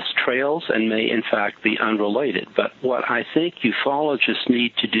false trails and may, in fact, be unrelated. But what I think ufologists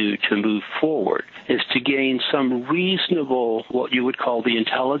need to do to move forward is to gain some reasonable, what you would call the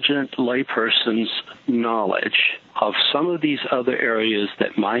intelligent layperson's knowledge of some of these other areas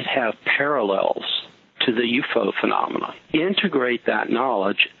that might have parallels to the UFO phenomenon. Integrate that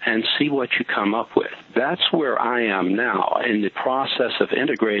knowledge and see what you come up with. That's where I am now in the process of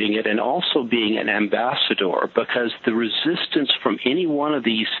integrating it and also being an ambassador, because the resistance from any one of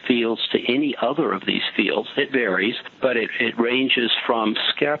these fields to any other of these fields, it varies, but it ranges from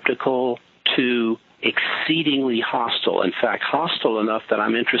skeptical to exceedingly hostile. In fact, hostile enough that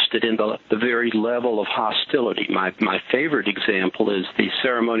I'm interested in the very level of hostility. My favorite example is the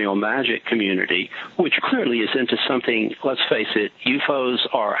ceremonial magic community, which clearly is into something, let's face it, UFOs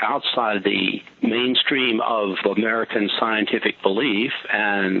are outside the mainstream of American scientific belief,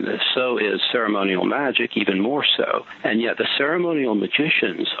 and so is ceremonial magic, even more so. And yet the ceremonial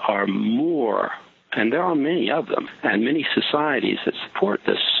magicians are more, and there are many of them, and many societies that support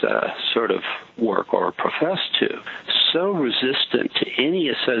this sort of work or profess to, so resistant to any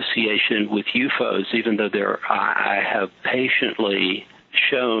association with UFOs, even though I have patiently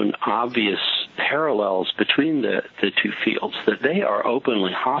shown obvious parallels between the two fields, that they are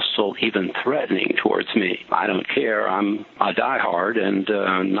openly hostile, even threatening towards me. I don't care. I'm a diehard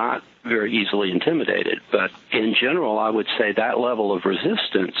and not very easily intimidated. But in general, I would say that level of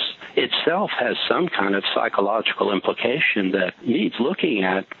resistance itself has some kind of psychological implication that needs looking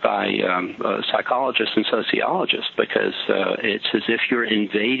at by psychologists and sociologists, because it's as if you're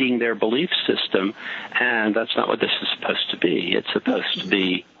invading their belief system, and that's not what this is supposed to be. It's supposed to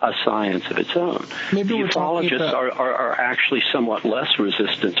be a science of its own. Maybe the ufologists are actually somewhat less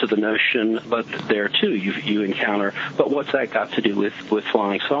resistant to the notion, but there too you encounter, but what's that got to do with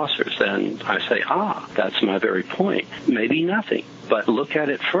flying saucers? And I say, that's my very point. Maybe nothing. But look at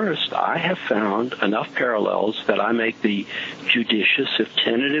it first. I have found enough parallels that I make the judicious, if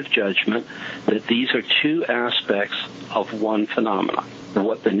tentative judgment that these are two aspects of one phenomenon.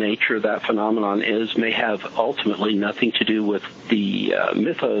 What the nature of that phenomenon is may have ultimately nothing to do with the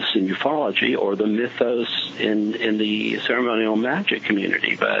mythos in ufology or the mythos in the ceremonial magic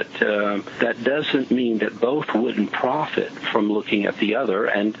community. But that doesn't mean that both wouldn't profit from looking at the other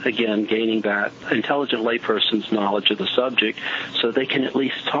and, again, gaining that intelligent layperson's knowledge of the subject so they can at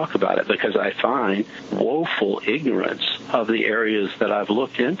least talk about it, because I find woeful ignorance of the areas that I've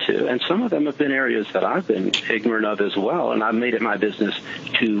looked into. And some of them have been areas that I've been ignorant of as well, and I've made it my business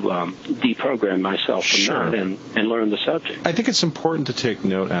to deprogram myself from that and learn the subject. I think it's important to take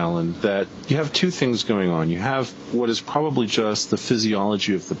note, Alan, that you have two things going on. You have what is probably just the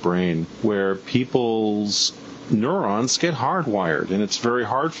physiology of the brain, where people's neurons get hardwired, and it's very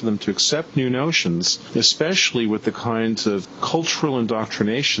hard for them to accept new notions, especially with the kinds of cultural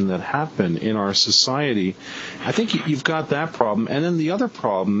indoctrination that happen in our society. I think you've got that problem. And then the other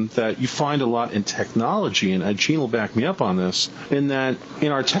problem that you find a lot in technology, and Gene will back me up on this, in that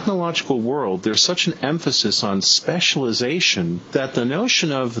in our technological world, there's such an emphasis on specialization that the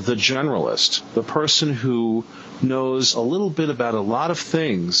notion of the generalist, the person who knows a little bit about a lot of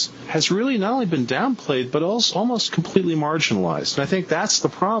things, has really not only been downplayed, but also almost completely marginalized. And I think that's the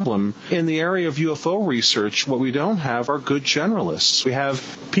problem in the area of UFO research. What we don't have are good generalists. We have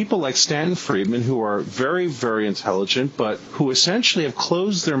people like Stanton Friedman, who are very, very intelligent, but who essentially have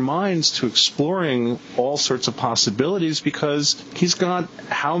closed their minds to exploring all sorts of possibilities because he's got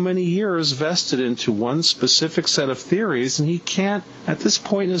how many years vested into one specific set of theories, and he can't, at this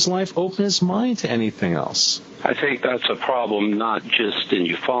point in his life, open his mind to anything else. I think that's a problem not just in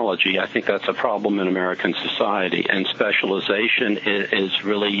ufology. I think that's a problem in American society. And specialization is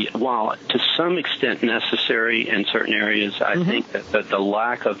really, while to some extent necessary in certain areas, I think that the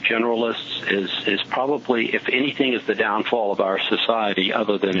lack of generalists is probably, if anything, is the downfall of our society,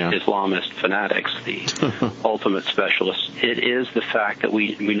 other than Islamist fanatics, the ultimate specialists. It is the fact that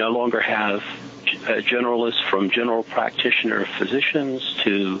we no longer have generalists, from general practitioner physicians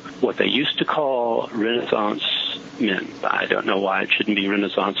to what they used to call Renaissance men. I don't know why it shouldn't be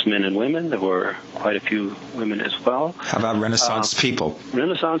Renaissance men and women. There were quite a few women as well. How about Renaissance people?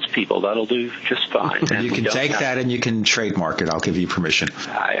 Renaissance people, that'll do just fine. You can take that and you can trademark it. I'll give you permission.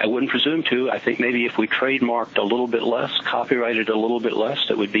 I wouldn't presume to. I think maybe if we trademarked a little bit less, copyrighted a little bit less,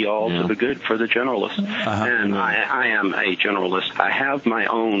 it would be all to the good for the generalist. And I am a generalist. I have my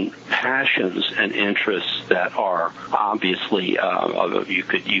own passions and interests that are obviously,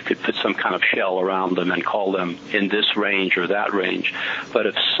 you could put some kind of shell around them and call them in this range or that range. But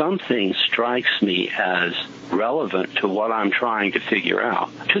if something strikes me as relevant to what I'm trying to figure out,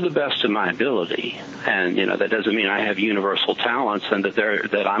 to the best of my ability, and that doesn't mean I have universal talents and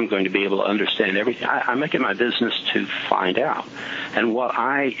that I'm going to be able to understand everything. I make it my business to find out. And what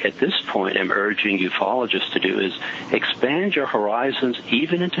I, at this point, am urging ufologists to do is expand your horizons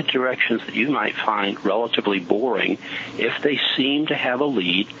even into directions that you might find relatively boring if they seem to have a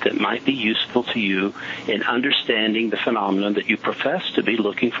lead that might be useful to you in understanding the phenomenon that you profess to be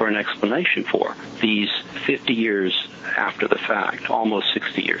looking for an explanation for. These 50 years after the fact, almost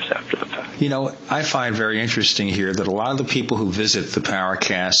 60 years after the fact. I find very interesting here that a lot of the people who visit the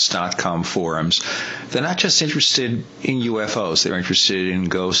Paracast.com forums, they're not just interested in UFOs. They're interested in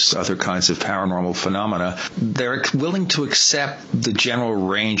ghosts, other kinds of paranormal phenomena. They're willing to accept the general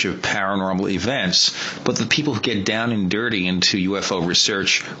range of paranormal events, but the people who get down and dirty into UFO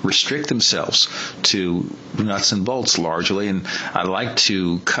research restrict themselves to nuts and bolts largely, and I'd like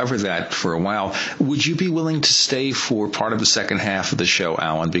to cover that for a while. Would you be willing to stay for part of the second half of the show,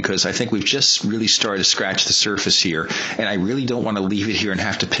 Alan? Because I think we've just really started to scratch the surface here, and I really don't want to leave it here and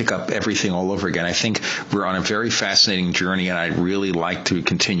have to pick up everything all over again. I think we're on a very fascinating journey, and I'd really like to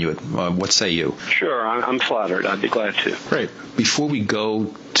continue it. What say you? Sure, I'm flattered. I'd be glad to. Great. Before we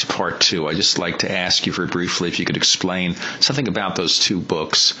go to part two, I'd just like to ask you very briefly if you could explain something about those two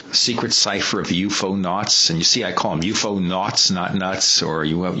books, Secret Cipher of the UFOnauts, and you see I call them UFOnauts, not nuts, or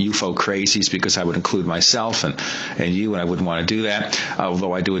UFO crazies, because I would include myself and you, and I wouldn't want to do that,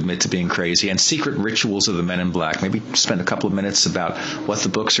 although I do admit to being crazy, and Secret Rituals of the Men in Black. Maybe spend a couple of minutes about what the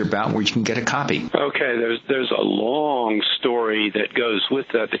books are about and where you can get a copy. Okay, there's a long story that goes with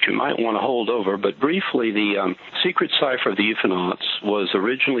that you might want to hold over, but briefly, the Secret Cipher of the UFOnauts was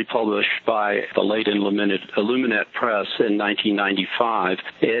originally published by the late Illuminate Press in 1995.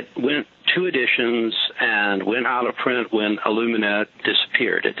 It went 2 editions and went out of print when Illuminate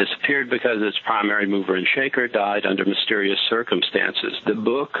disappeared. It disappeared because its primary mover and shaker died under mysterious circumstances. The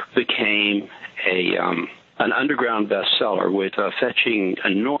book became an underground bestseller with fetching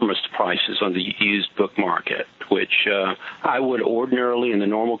enormous prices on the used book market, which I would ordinarily, in the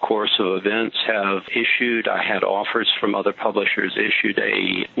normal course of events, have issued. I had offers from other publishers, issued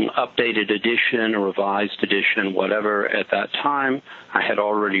an updated edition, a revised edition, whatever. At that time, I had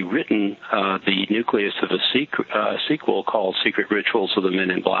already written the nucleus of a sequel called Secret Rituals of the Men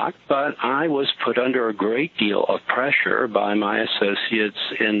in Black, but I was put under a great deal of pressure by my associates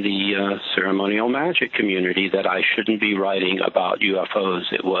in the ceremonial magic community that I shouldn't be writing about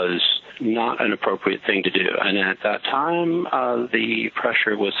UFOs. It was not an appropriate thing to do. And at that time, the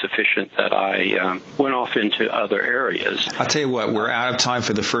pressure was sufficient that I went off into other areas. I'll tell you what, we're out of time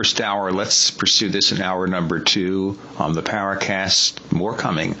for the first hour. Let's pursue this in hour number 2 on the Paracast. More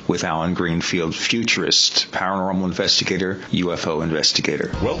coming with Alan Greenfield, futurist, paranormal investigator, UFO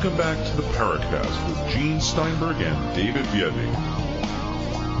investigator. Welcome back to the Paracast with Gene Steinberg and David Biedny.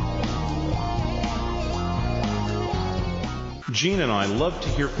 Gene and I love to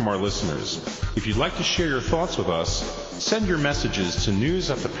hear from our listeners. If you'd like to share your thoughts with us, send your messages to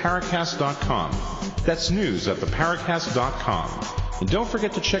news@theparacast.com. That's news@theparacast.com. And don't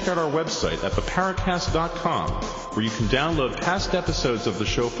forget to check out our website at theparacast.com, where you can download past episodes of the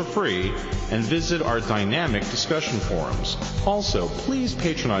show for free and visit our dynamic discussion forums. Also, please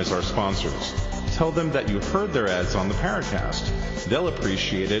patronize our sponsors. Tell them that you heard their ads on the Paracast. They'll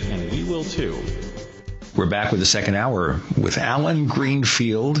appreciate it, and we will too. We're back with the second hour with Alan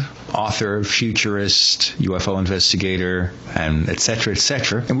Greenfield, author, futurist, UFO investigator, and et cetera, et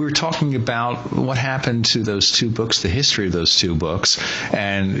cetera. And we were talking about what happened to those 2 books, the history of those 2 books.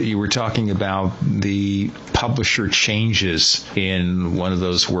 And you were talking about the publisher changes in one of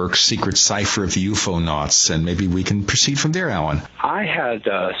those works, Secret Cipher of the UFOnauts. And maybe we can proceed from there, Alan. I had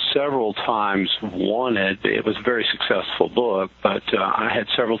several times wanted, it was a very successful book, but I had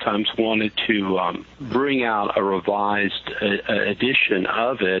several times wanted to bring out a revised edition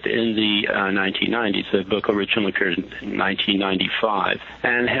of it in the 1990s. The book originally appeared in 1995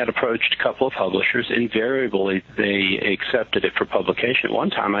 and had approached a couple of publishers. Invariably, they accepted it for publication. One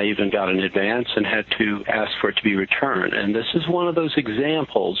time, I even got an advance and had to ask for it to be returned. And this is one of those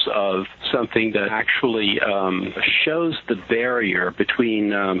examples of something that actually shows the barrier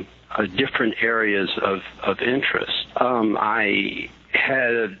between different areas of interest. I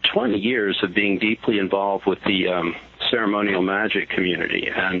had 20 years of being deeply involved with the ceremonial magic community,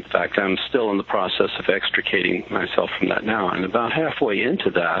 and in fact, I'm still in the process of extricating myself from that now. And about halfway into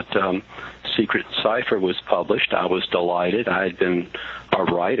that, Secret Cipher was published. I was delighted. I had been a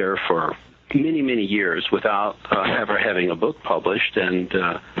writer for many, many years without ever having a book published, and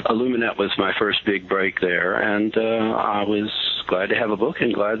Illuminet was my first big break there, and I was glad to have a book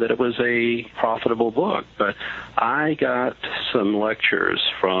and glad that it was a profitable book. But I got some lectures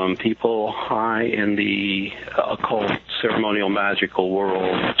from people high in the occult, ceremonial, magical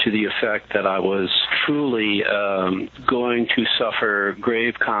world to the effect that I was truly going to suffer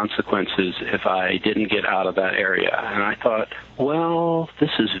grave consequences if I didn't get out of that area. And I thought, well, this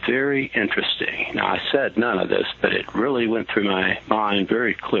is very interesting. Now, I said none of this, but it really went through my mind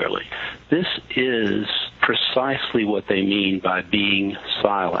very clearly. This is precisely what they mean by being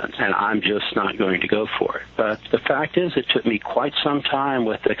silent, and I'm just not going to go for it. But the fact is, it took me quite some time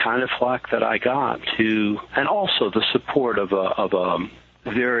with the kind of flack that I got to, and also the support of a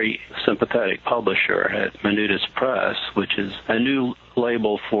very sympathetic publisher at Menudas Press, which is a new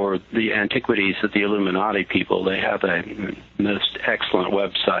label for the antiquities of the Illuminati people. They have a most excellent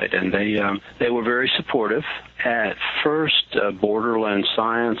website, and they were very supportive. At first, Borderland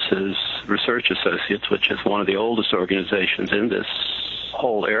Sciences Research Associates, which is one of the oldest organizations in this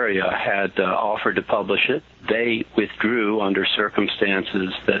whole area, had offered to publish it. They withdrew under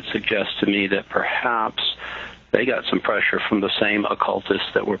circumstances that suggest to me that perhaps they got some pressure from the same occultists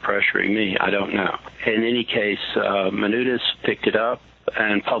that were pressuring me. I don't know. In any case, Menudas picked it up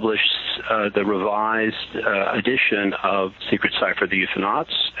and published the revised edition of Secret Cipher, the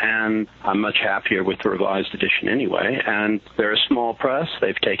UFOnauts, and I'm much happier with the revised edition anyway. And they're a small press.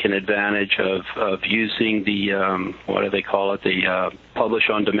 They've taken advantage of using the, what do they call it, the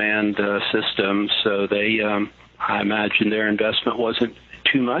publish-on-demand system. So they, I imagine their investment wasn't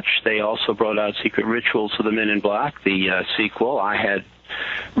too much. They also brought out Secret Rituals of the Men in Black, the sequel. I had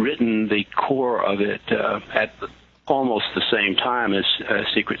written the core of it at almost the same time as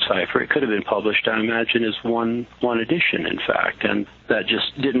Secret Cipher. It could have been published, I imagine, as one edition, in fact, and that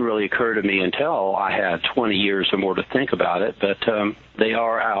just didn't really occur to me until I had 20 years or more to think about it. But they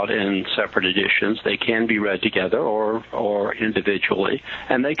are out in separate editions. They can be read together or individually,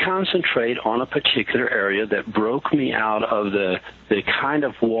 and they concentrate on a particular area that broke me out of the kind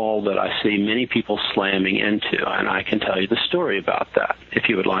of wall that I see many people slamming into, and I can tell you the story about that, if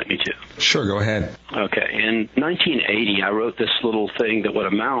you would like me to. Sure, go ahead. Okay. In 1980, I wrote this little thing that would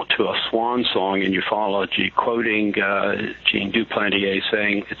amount to a swan song in ufology, quoting Jean Duplantier,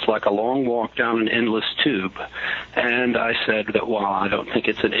 saying, "It's like a long walk down an endless tube." And I said that while I don't think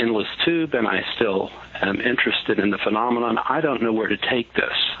it's an endless tube, and I still am interested in the phenomenon, I don't know where to take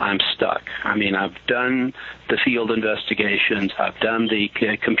this. I'm stuck. I mean, I've done the field investigations, I've done the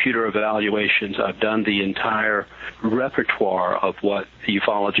computer evaluations, I've done the entire repertoire of what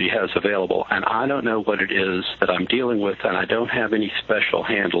ufology has available, and I don't know what it is that I'm dealing with, and I don't have any special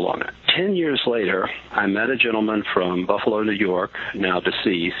handle on it. 10 years later, I met a gentleman from Buffalo, New York, now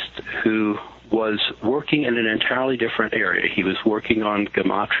deceased, who was working in an entirely different area. He was working on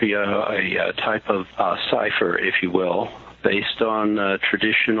gematria, a type of cipher, if you will, based on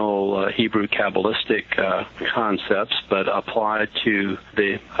traditional Hebrew Kabbalistic concepts, but applied to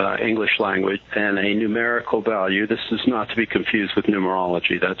the English language and a numerical value. This is not to be confused with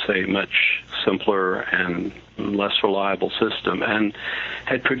numerology. That's a much simpler and less reliable system, and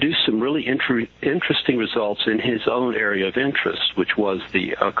had produced some really interesting results in his own area of interest, which was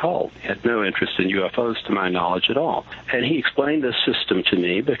the occult. He had no interest in UFOs, to my knowledge, at all. And he explained this system to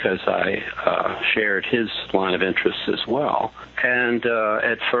me because I shared his line of interest as well. And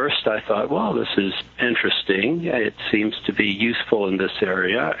at first I thought, well, this is interesting. It seems to be useful in this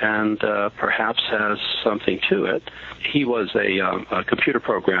area and perhaps has something to it. He was a computer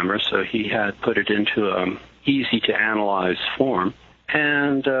programmer, so he had put it into easy-to-analyze form.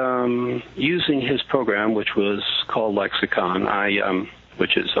 And using his program, which was called Lexicon,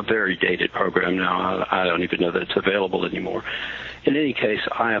 which is a very dated program now. I don't even know that it's available anymore. In any case,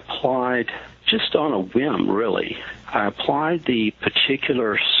 I applied, just on a whim, really, I applied the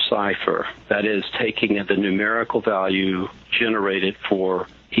particular cipher, that is, taking the numerical value generated for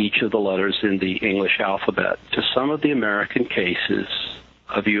each of the letters in the English alphabet, to some of the American cases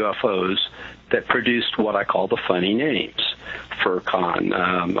of UFOs that produced what I call the funny names. Furcon,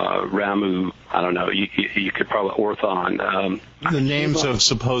 Ramu, I don't know, you could probably, Orthon. The names of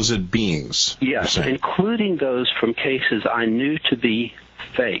supposed beings. Yes, including those from cases I knew to be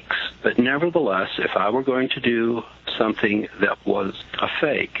fakes. But nevertheless, if I were going to do something that was a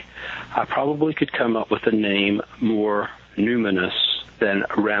fake, I probably could come up with a name more numinous than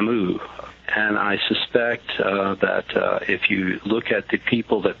Ramu. And I suspect that if you look at the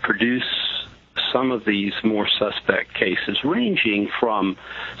people that produce some of these more suspect cases, ranging from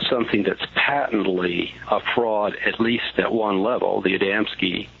something that's patently a fraud, at least at one level, the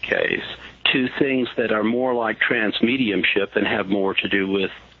Adamski case, to things that are more like transmediumship and have more to do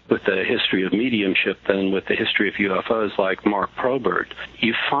with the history of mediumship than with the history of UFOs, like Mark Probert,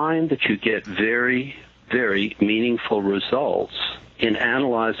 you find that you get very, very meaningful results in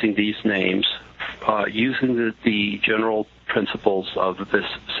analyzing these names using the general principles of this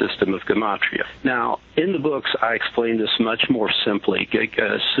system of gematria. Now, in the books, I explain this much more simply,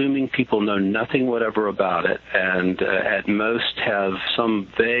 assuming people know nothing whatever about it and at most have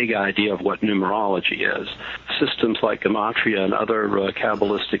some vague idea of what numerology is. Systems like gematria and other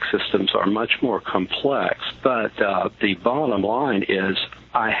Kabbalistic systems are much more complex, but the bottom line is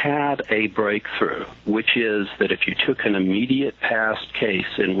I had a breakthrough, which is that if you took an immediate past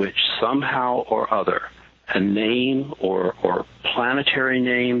case in which somehow or other a name or planetary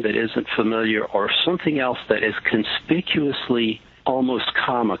name that isn't familiar or something else that is conspicuously almost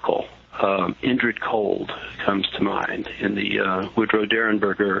comical, Indrid Cold comes to mind in the Woodrow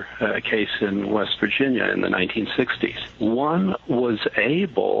Derenberger case in West Virginia in the 1960s. One was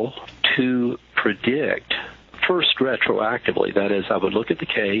able to predict, first retroactively, that is, I would look at the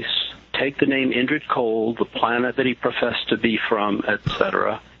case, take the name Indrid Cold, the planet that he professed to be from,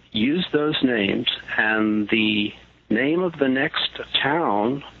 etc., use those names, and the name of the next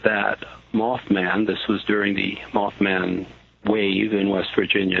town that Mothman, this was during the Mothman wave in West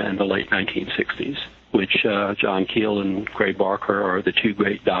Virginia in the late 1960s, which John Keel and Gray Barker are the two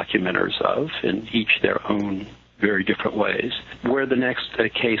great documenters of, in each their own very different ways, where the next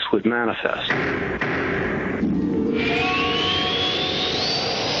case would manifest.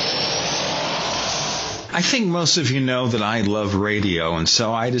 I think most of you know that I love radio, and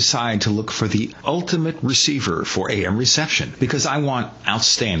so I decided to look for the ultimate receiver for AM reception, because I want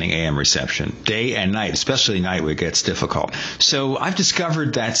outstanding AM reception, day and night, especially night where it gets difficult. So I've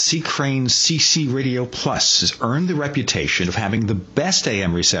discovered that C. Crane's CC Radio Plus has earned the reputation of having the best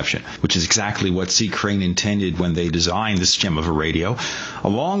AM reception, which is exactly what C. Crane intended when they designed this gem of a radio.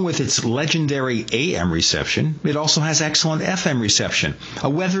 Along with its legendary AM reception, it also has excellent FM reception, a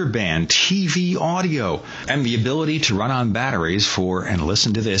weather band, TV audio, and the ability to run on batteries for, and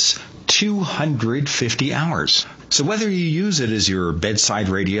listen to this, 250 hours. So whether you use it as your bedside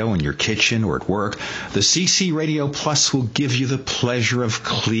radio in your kitchen or at work, the CC Radio Plus will give you the pleasure of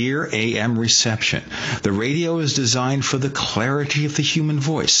clear AM reception. The radio is designed for the clarity of the human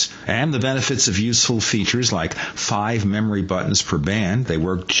voice and the benefits of useful features like 5 memory buttons per band. They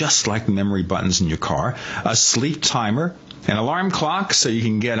work just like memory buttons in your car, a sleep timer, an alarm clock so you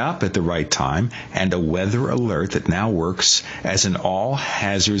can get up at the right time, and a weather alert that now works as an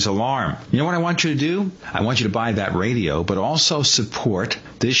all-hazards alarm. You know what I want you to do? I want you to buy that radio, but also support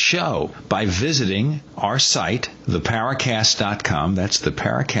this show by visiting our site, theparacast.com. That's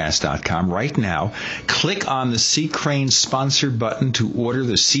theparacast.com right now. Click on the C. Crane sponsor button to order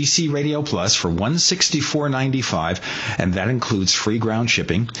the CC Radio Plus for $164.95, and that includes free ground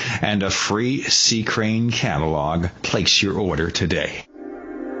shipping and a free C. Crane catalog. Place your order today.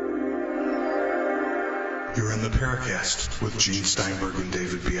 You're in the Paracast with Gene Steinberg and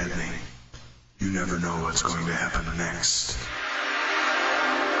David Biedney. You never know what's going to happen next.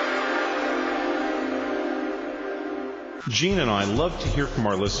 Gene and I love to hear from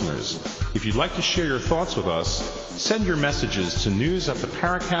our listeners. If you'd like to share your thoughts with us, send your messages to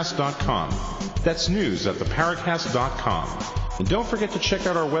news@theparacast.com. That's news@theparacast.com. And don't forget to check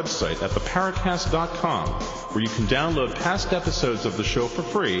out our website at theparacast.com, where you can download past episodes of the show for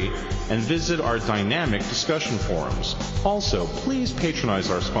free and visit our dynamic discussion forums. Also, please patronize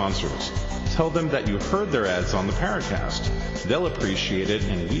our sponsors. Tell them that you heard their ads on the Paracast. They'll appreciate it,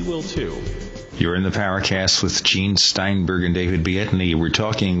 and we will too. You're in the Paracast with Gene Steinberg and David Biedney. We're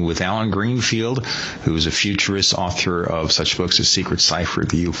talking with Alan Greenfield, who is a futurist, author of such books as Secret Cipher,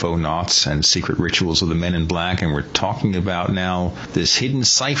 the UFOnauts, and Secret Rituals of the Men in Black. And we're talking about now this hidden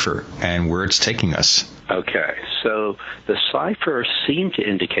cipher and where it's taking us. Okay, so the cipher seemed to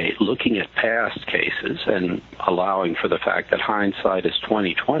indicate, looking at past cases and allowing for the fact that hindsight is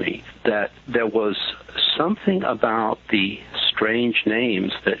 20/20, that there was something about the strange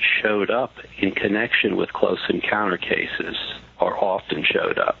names that showed up in connection with close encounter cases, or often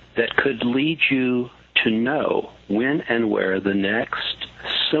showed up, that could lead you to know when and where the next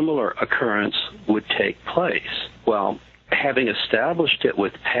similar occurrence would take place. Well, having established it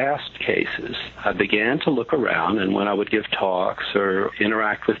with past cases, I began to look around, and when I would give talks or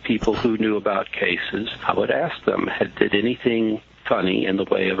interact with people who knew about cases, I would ask them, did anything funny in the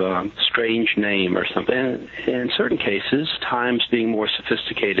way of a strange name or something? And in certain cases, times being more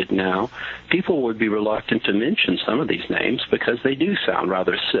sophisticated now, people would be reluctant to mention some of these names because they do sound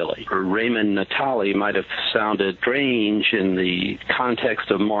rather silly. Or Raymond Natali might have sounded strange in the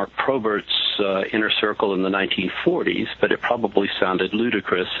context of Mark Probert's Inner Circle in the 1940s, but it probably sounded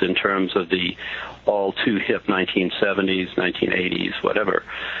ludicrous in terms of the all-too-hip 1970s, 1980s, whatever.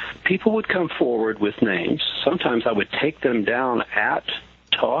 People would come forward with names. Sometimes I would take them down at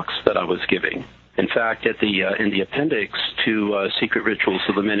talks that I was giving. In fact, in the appendix to Secret Rituals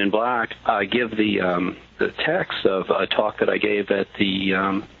of the Men in Black, I give the text of a talk that I gave at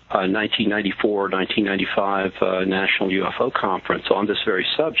the 1994-1995 National UFO Conference on this very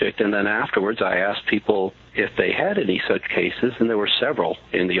subject, and then afterwards I asked people if they had any such cases, and there were several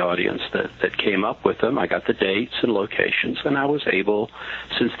in the audience that came up with them. I got the dates and locations, and I was able,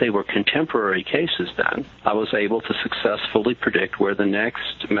 since they were contemporary cases then, I was able to successfully predict where the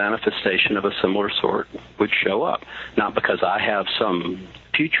next manifestation of a similar sort would show up. Not because I have some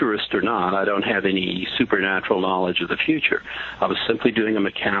futurist or not, I don't have any supernatural knowledge of the future. I was simply doing a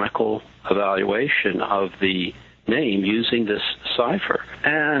mechanical evaluation of the name using this cipher.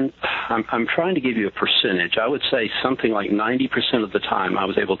 And I'm trying to give you a percentage. I would say something like 90% of the time I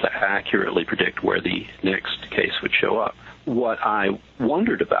was able to accurately predict where the next case would show up. What I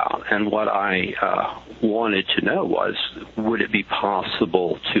wondered about and what I wanted to know was, would it be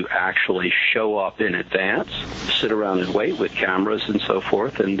possible to actually show up in advance, sit around and wait with cameras and so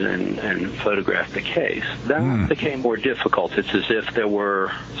forth, and photograph the case? That became more difficult. It's as if there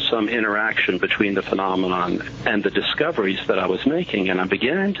were some interaction between the phenomenon and the discoveries that I was making. And I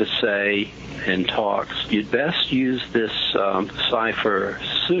began to say in talks, you'd best use this cipher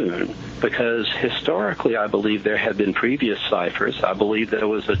soon, because historically I believe there had been previous ciphers. I believe there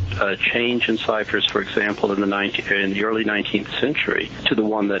was a change in ciphers, for example, in the early 19th century to the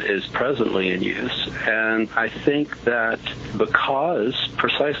one that is presently in use. And I think that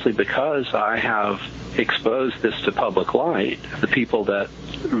precisely because I have exposed this to public light, the people that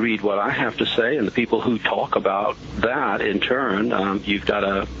read what I have to say and the people who talk about that in turn, you've got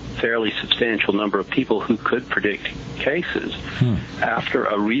a fairly substantial number of people who could predict cases. After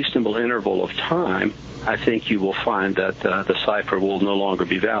a reasonable interval of time, I think you will find that the cipher will no longer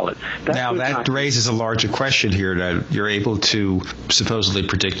be valid. That raises a larger question here, that you're able to supposedly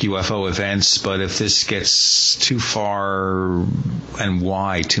predict UFO events, but if this gets too far and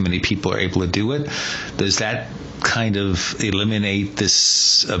wide, too many people are able to do it, does that kind of eliminate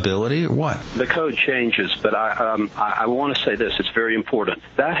this ability, or what? The code changes, but I want to say this, it's very important.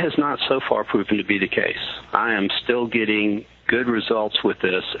 That has not so far proven to be the case. I am still getting good results with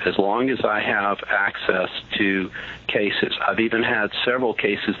this as long as I have access to cases. I've even had several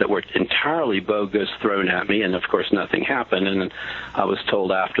cases that were entirely bogus thrown at me, and of course nothing happened, and I was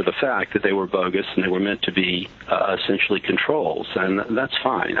told after the fact that they were bogus and they were meant to be essentially controls, and that's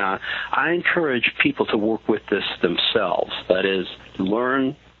fine. I encourage people to work with this themselves. That is,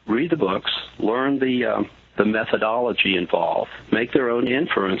 read the books, learn the methodology involved, make their own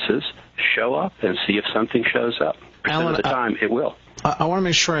inferences, show up and see if something shows up. Alan, of the time, it will. I want to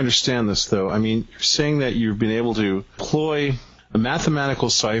make sure I understand this, though. I mean, you're saying that you've been able to employ a mathematical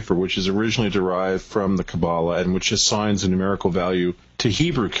cipher, which is originally derived from the Kabbalah and which assigns a numerical value to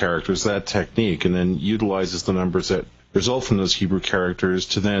Hebrew characters, that technique, and then utilizes the numbers that result from those Hebrew characters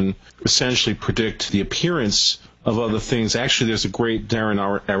to then essentially predict the appearance of other things. Actually, there's a great Darren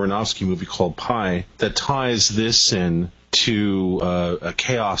Aronofsky movie called Pi that ties this in to a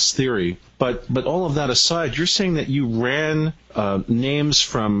chaos theory. But all of that aside, you're saying that you ran names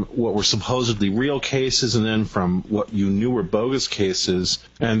from what were supposedly real cases and then from what you knew were bogus cases,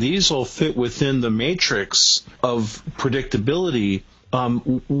 and these all fit within the matrix of predictability.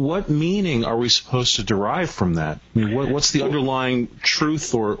 What meaning are we supposed to derive from that? I mean, what's the underlying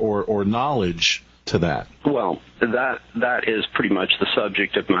truth or knowledge to that? Well, that is pretty much the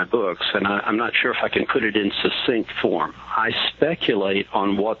subject of my books, and I'm not sure if I can put it in succinct form. I speculate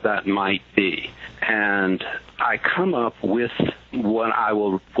on what that might be, and I come up with what I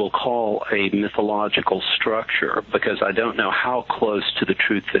will call a mythological structure, because I don't know how close to the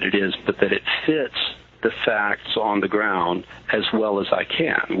truth that it is, but that it fits the facts on the ground as well as I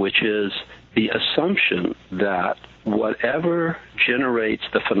can, which is the assumption that whatever generates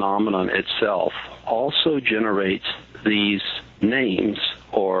the phenomenon itself also generates these names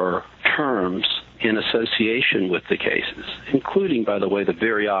or terms in association with the cases, including, by the way, the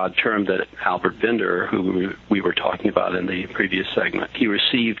very odd term that Albert Bender, who we were talking about in the previous segment, he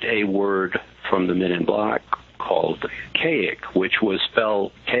received a word from the Men in Black called K-I-C, which was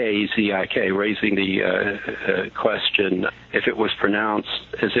spelled K-Z-I-K, raising the question, if it was pronounced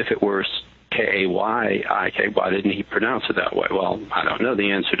as if it were K-A-Y-I-K, why didn't he pronounce it that way? Well, I don't know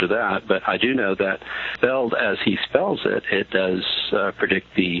the answer to that, but I do know that spelled as he spells it, it does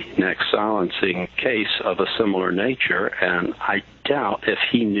predict the next silencing case of a similar nature, and I doubt if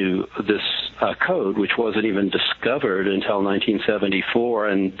he knew this code, which wasn't even discovered until 1974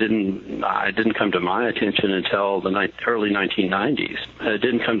 and didn't come to my attention until the early 1990s. It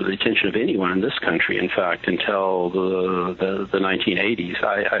didn't come to the attention of anyone in this country, in fact, until the 1980s.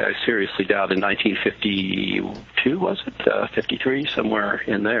 I seriously doubt in 1952, was it? 53, somewhere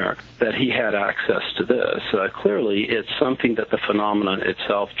in there, that he had access to this. Clearly, it's something that the phenomenon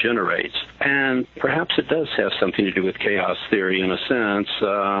itself generates. And perhaps it does have something to do with chaos theory in a sense.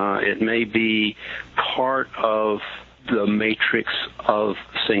 It may be part of the matrix of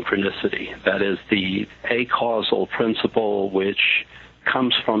synchronicity. That is the acausal principle which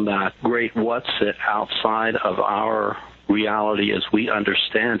comes from that great what's it outside of our reality as we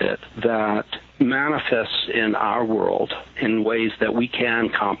understand it, that manifests in our world in ways that we can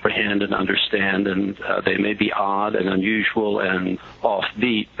comprehend and understand, and they may be odd and unusual and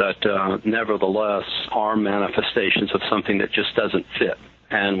offbeat, but nevertheless are manifestations of something that just doesn't fit.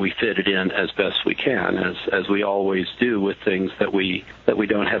 And we fit it in as best we can, as we always do with things that we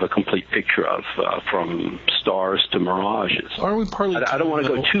don't have a complete picture of, from stars to mirages. Are we partly? I don't want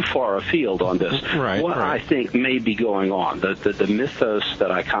to go too far afield on this. Right. I think may be going on, the mythos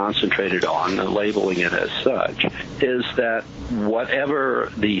that I concentrated on, labeling it as such, is that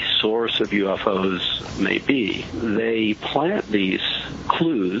whatever the source of UFOs may be, they plant these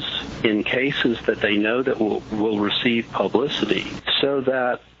clues in cases that they know that will receive publicity, so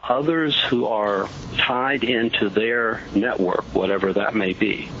that others who are tied into their network, whatever that may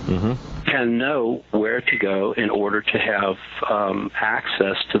be, can know where to go in order to have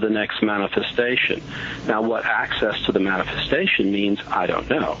access to the next manifestation. Now, what access to the manifestation means, I don't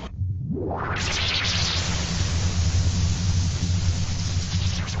know.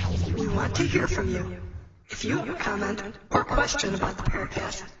 We want to hear from you. If you have a comment or question about the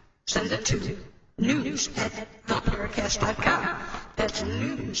Paracast, send it to news@theparacast.com. That's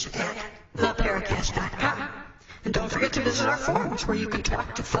news@theparacast.com. And don't forget to visit our forums where you can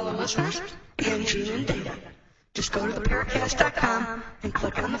talk to fellow listeners and Gene and Data. Just go to theparacast.com and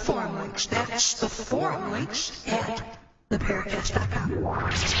click on the forum links. That's the forum links at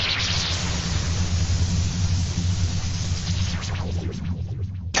theparacast.com.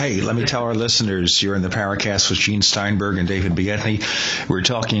 Hey, let me tell our listeners, you're in the Paracast with Gene Steinberg and David Biedney. We're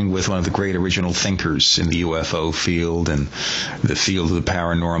talking with one of the great original thinkers in the UFO field and the field of the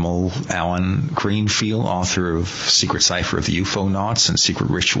paranormal, Alan Greenfield, author of Secret Cipher of the UFOnauts and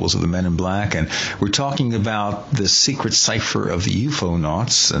Secret Rituals of the Men in Black. And we're talking about the Secret Cipher of the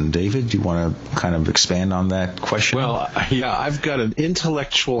UFOnauts. And David, do you want to kind of expand on that question? Well, yeah, I've got an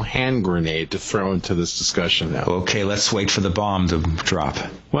intellectual hand grenade to throw into this discussion now. Okay, let's wait for the bomb to drop.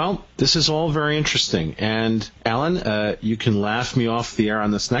 Well, this is all very interesting. And, Alan, you can laugh me off the air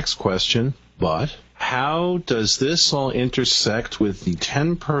on this next question, but how does this all intersect with the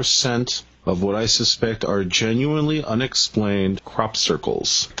 10% of what I suspect are genuinely unexplained crop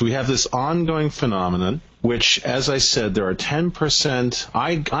circles? We have this ongoing phenomenon, which, as I said, there are 10%,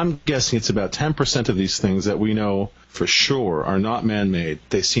 I'm guessing it's about 10% of these things that we know for sure are not man-made.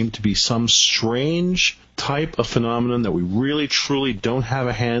 They seem to be some strange type of phenomenon that we really, truly don't have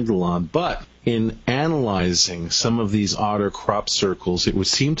a handle on. But in analyzing some of these odder crop circles, it would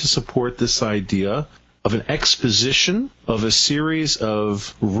seem to support this idea of an exposition of a series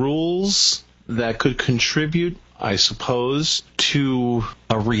of rules that could contribute, I suppose, to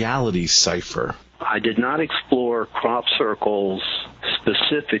a reality cipher. I did not explore crop circles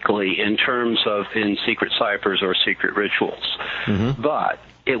specifically in terms of in secret ciphers or secret rituals, but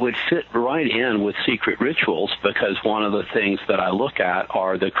it would fit right in with secret rituals, because one of the things that I look at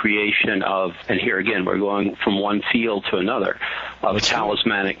are the creation of, and here again we're going from one field to another, of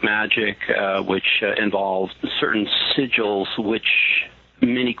talismanic magic, which involves certain sigils which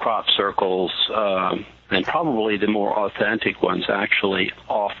many crop circles, and probably the more authentic ones actually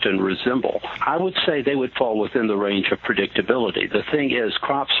often resemble. I would say they would fall within the range of predictability. The thing is,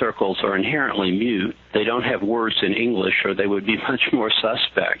 crop circles are inherently mute. They don't have words in English, or they would be much more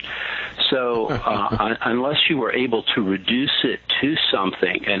suspect. So unless you were able to reduce it to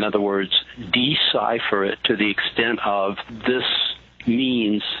something, in other words, decipher it to the extent of this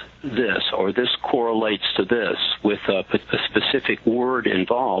means this, or this correlates to this, with a specific word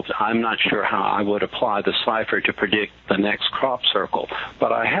involved, I'm not sure how I would apply the cipher to predict the next crop circle.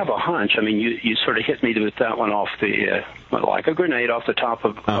 But I have a hunch. I mean, you sort of hit me with that one off the, like a grenade off the top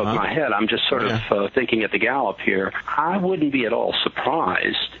of my head. I'm just sort of thinking at the gallop here. I wouldn't be at all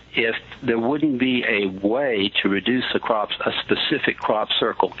surprised if there wouldn't be a way to reduce a specific crop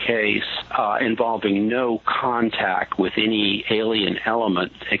circle case involving no contact with any alien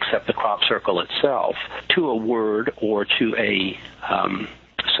element except the crop circle itself, to a word or to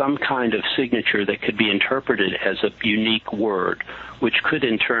some kind of signature that could be interpreted as a unique word, which could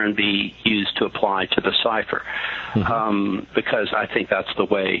in turn be used to apply to the cipher. Because I think that's the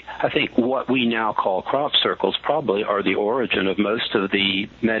way. I think what we now call crop circles probably are the origin of most of the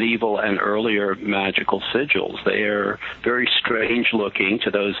medieval and earlier magical sigils. They are very strange looking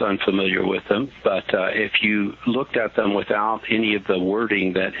to those unfamiliar with them, but if you looked at them without any of the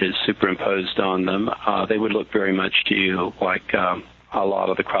wording that is superimposed on them, they would look very much to you like a lot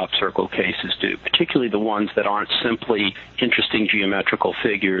of the crop circle cases do, particularly the ones that aren't simply interesting geometrical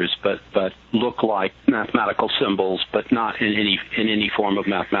figures, but look like mathematical symbols, but not in any form of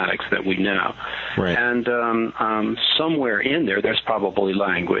mathematics that we know. Right. And somewhere in there's probably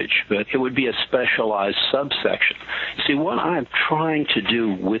language, but it would be a specialized subsection. See, what I'm trying to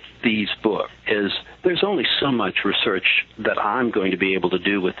do with these books is there's only so much research that I'm going to be able to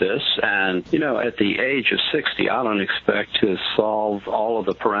do with this, and, at the age of 60, I don't expect to solve all of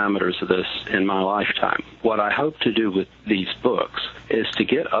the parameters of this in my lifetime. What I hope to do with these books is to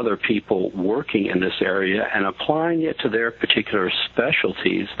get other people working in this area and applying it to their particular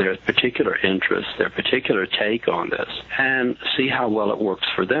specialties, their particular interests, their particular take on this, and see how well it works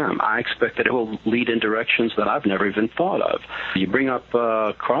for them. I expect that it will lead in directions that I've never even thought of. You bring up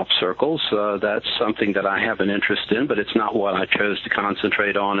crop circles, that's something that I have an interest in, but it's not what I chose to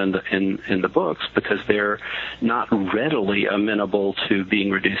concentrate on in the books, because they're not readily amenable to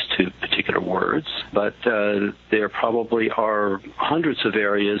being reduced to particular words. But there probably are hundreds of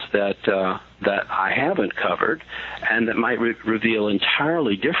areas that I haven't covered, and that might reveal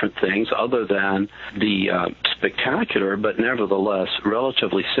entirely different things other than the spectacular but nevertheless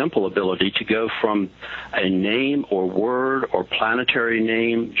relatively simple ability to go from a name or word or planetary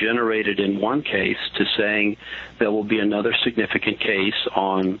name generated in one case to saying there will be another significant case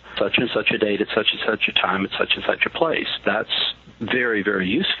on such and such a date at such and such a time at such and such a place. That's very, very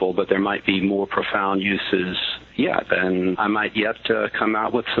useful, but there might be more profound uses yet, and I might yet come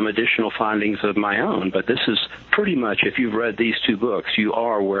out with some additional findings of my own. But this is pretty much, if you've read these two books, you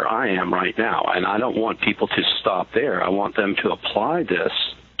are where I am right now, and I don't want people to stop there. I want them to apply this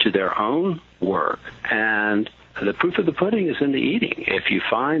to their own work, and the proof of the pudding is in the eating. If you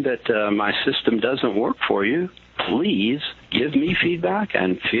find that my system doesn't work for you, please give me feedback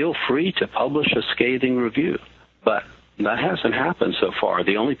and feel free to publish a scathing review. But that hasn't happened so far.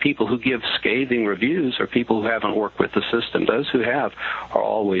 The only people who give scathing reviews are people who haven't worked with the system. Those who have are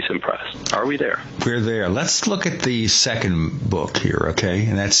always impressed. Are we there? We're there. Let's look at the second book here, okay?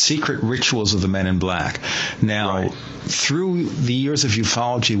 And that's Secret Rituals of the Men in Black. Now, through the years of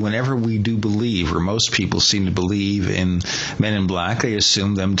ufology, whenever we do believe, or most people seem to believe in Men in Black, they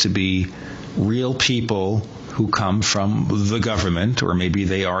assume them to be real people who come from the government, or maybe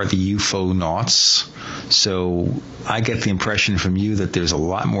they are the UFOnauts. So I get the impression from you that there's a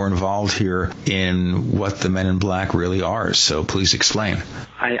lot more involved here in what the Men in Black really are. So please explain.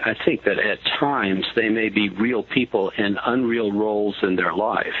 I think that at times they may be real people in unreal roles in their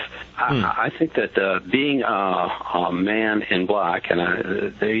life. I think that being a man in black,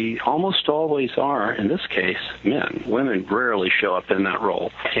 and they almost always are, in this case, men. Women rarely show up in that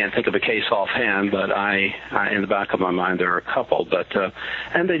role. I can't think of a case offhand, but in the back of my mind there are a couple. But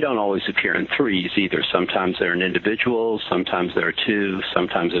and they don't always appear in threes either. Sometimes they're an individual, sometimes there are two,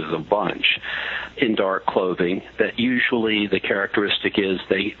 sometimes there's a bunch in dark clothing. That usually the characteristic is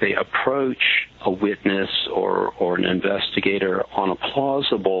they approach a witness or an investigator on a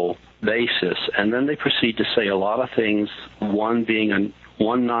plausible basis, and then they proceed to say a lot of things, one being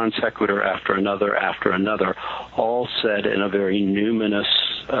one non sequitur after another, all said in a very numinous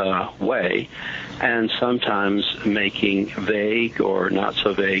way, and sometimes making vague or not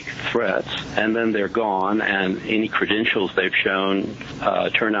so vague threats, and then they're gone, and any credentials they've shown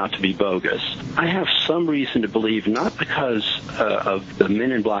turn out to be bogus. I have some reason to believe, not because of the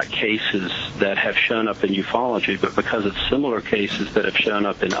Men in Black cases that have shown up in ufology, but because of similar cases that have shown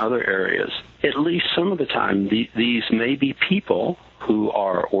up in other areas. At least some of the time, these may be people who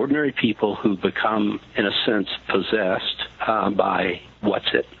are ordinary people who become, in a sense, possessed by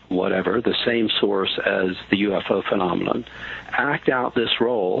whatever, the same source as the UFO phenomenon, act out this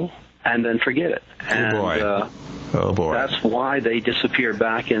role, and then forget it. Oh boy. That's why they disappear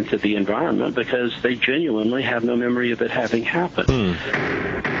back into the environment, because they genuinely have no memory of it having happened.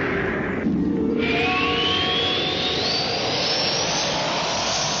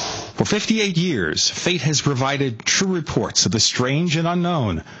 For 58 years, Fate has provided true reports of the strange and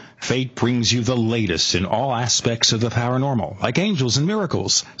unknown. Fate brings you the latest in all aspects of the paranormal, like angels and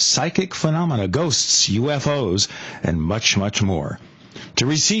miracles, psychic phenomena, ghosts, UFOs, and much, much more. To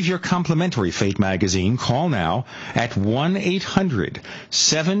receive your complimentary Fate magazine, call now at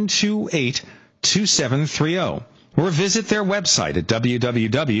 1-800-728-2730 or visit their website at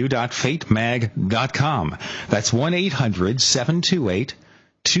www.fatemag.com. That's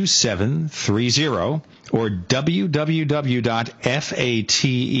 1-800-728-2730 or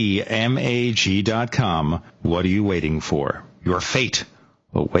www.fatemag.com. What are you waiting for? Your fate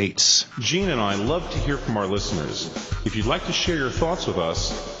awaits. Gene and I love to hear from our listeners. If you'd like to share your thoughts with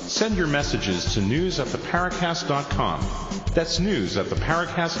us, send your messages to news@theparacast.com. That's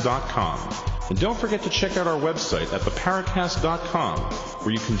news@theparacast.com. And don't forget to check out our website at theparacast.com,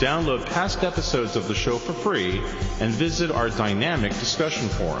 where you can download past episodes of the show for free and visit our dynamic discussion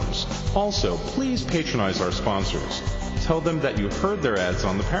forums. Also, please patronize our sponsors. Tell them that you heard their ads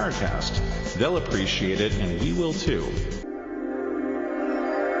on the Paracast. They'll appreciate it, and we will too.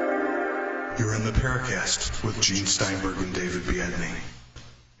 You're in the Paracast with Gene Steinberg and David Biedney.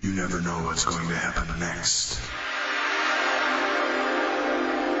 You never know what's going to happen next.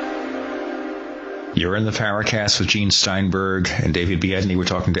 You're in the Paracast with Gene Steinberg and David Biedney. We're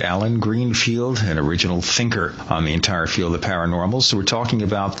talking to Alan Greenfield, an original thinker on the entire field of paranormal. So we're talking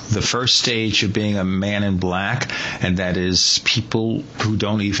about the first stage of being a man in black, and that is people who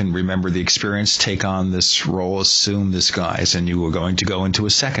don't even remember the experience take on this role, assume this guise, and you are going to go into a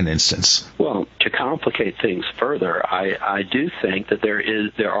second instance. Well, to complicate things further, I do think that there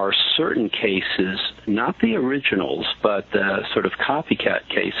are certain cases, not the originals, but the sort of copycat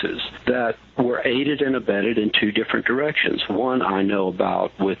cases that were aided and abetted in two different directions. One I know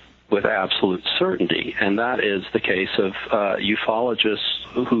about with absolute certainty, and that is the case of ufologists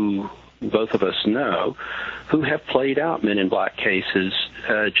who both of us know, who have played out Men in Black cases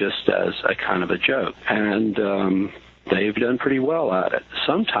just as a kind of a joke. And they've done pretty well at it.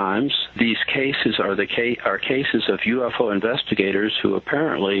 Sometimes these cases are cases of UFO investigators who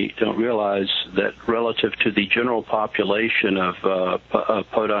apparently don't realize that relative to the general population of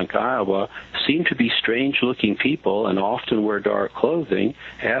Podunk, Iowa, seem to be strange-looking people and often wear dark clothing,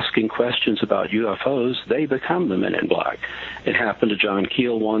 asking questions about UFOs. They become the Men in Black. It happened to John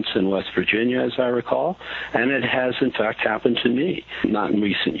Keel once in West Virginia, as I recall, and it has, in fact, happened to me. Not in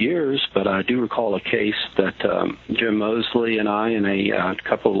recent years, but I do recall a case that Jim Mosley and I and a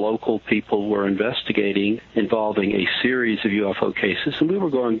couple of local people were investigating involving a series of UFO cases, and we were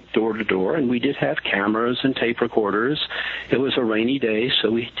going door to door, and we did have cameras and tape recorders. It was a rainy day,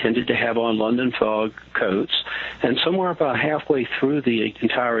 so we tended to have on London fog coats, and somewhere about halfway through the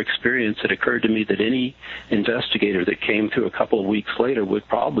entire experience, it occurred to me that any investigator that came through a couple of weeks later would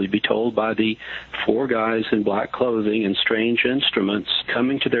probably be told by the four guys in black clothing and strange instruments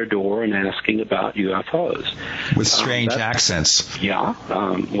coming to their door and asking about UFOs. With strange accents. Yeah.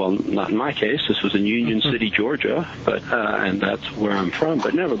 Well, not in my case. This was in Union City, Georgia, but and that's where I'm from.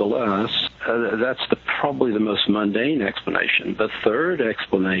 But nevertheless, that's probably the most mundane explanation. The third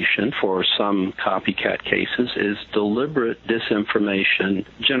explanation for some copycat cases is deliberate disinformation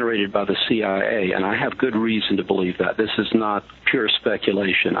generated by the CIA, and I have good reason to believe that. This is not pure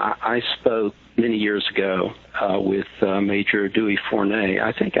speculation. I spoke many years ago with Major Dewey Fournay.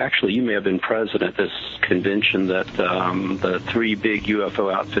 I think actually you may have been present at this convention that the three big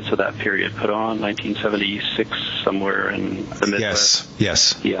UFO outfits of that period put on, 1976, somewhere in the Midwest.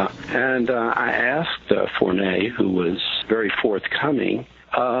 Yes. Yeah. And I asked Fournay, who was very forthcoming,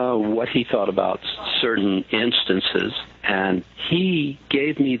 what he thought about certain instances, and he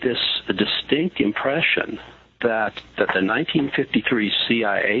gave me this distinct impression that the 1953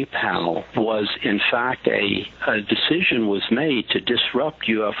 CIA panel was, in fact, a decision was made to disrupt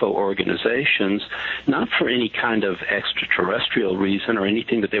UFO organizations, not for any kind of extraterrestrial reason or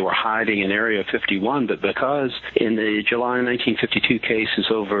anything that they were hiding in Area 51, but because in the July 1952 cases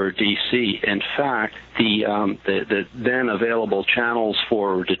over D.C., in fact, the then available channels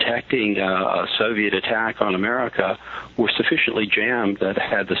for detecting a Soviet attack on America were sufficiently jammed that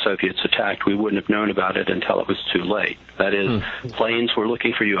had the Soviets attacked, we wouldn't have known about it until it was too late. That is, planes were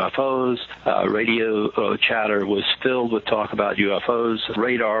looking for UFOs, radio chatter was filled with talk about UFOs,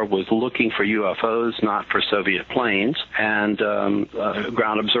 radar was looking for UFOs, not for Soviet planes, and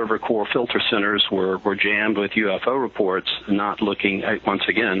ground observer corps filter centers were jammed with UFO reports, not looking, once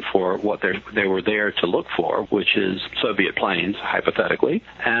again, for what they were there to look for, which is Soviet planes, hypothetically.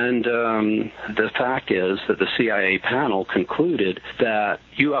 And the fact is that the CIA panel concluded that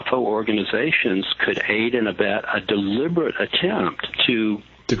UFO organizations could aid and abet a deliberate attempt to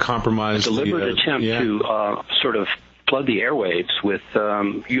compromise, to sort of flood the airwaves with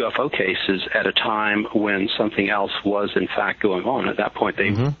UFO cases at a time when something else was in fact going on. At that point,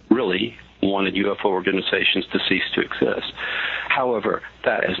 they really wanted UFO organizations to cease to exist. However,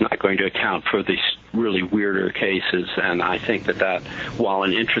 that is not going to account for these really weirder cases, and I think that while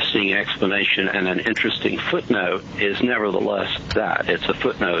an interesting explanation and an interesting footnote, is nevertheless that. It's a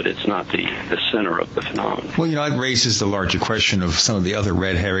footnote. It's not the center of the phenomenon. Well, it raises the larger question of some of the other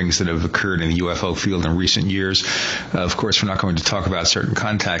red herrings that have occurred in the UFO field in recent years. Of course, we're not going to talk about certain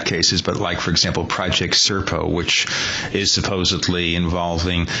contact cases, but like, for example, Project Serpo, which is supposedly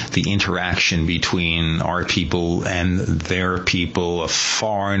involving the interaction between our people and their people, a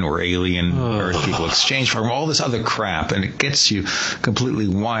foreign or alien Earth people exchange from all this other crap, and it gets you completely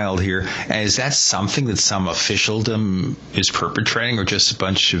wild here. And is that something that some officialdom is perpetrating, or just a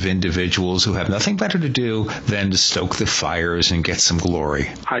bunch of individuals who have nothing better to do than to stoke the fires and get some glory?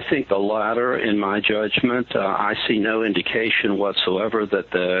 I think the latter, in my judgment. I see no indication whatsoever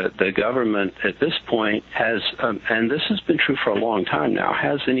that the government at this point has, and this has been true for a long time now,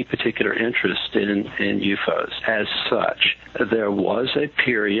 has any particular interest in UFOs as such. There was a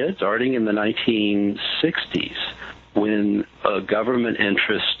period starting in the 1960s when government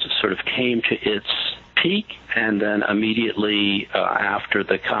interest sort of came to its peak, and then immediately after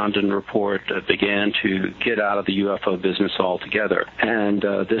the Condon report began to get out of the UFO business altogether. And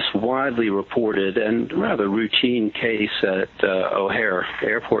this widely reported and rather routine case at O'Hare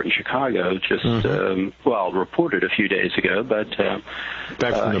Airport in Chicago just, reported a few days ago, but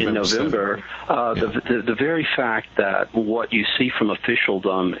in November, the very fact that what you see from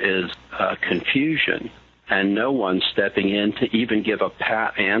officialdom is confusion, and no one stepping in to even give a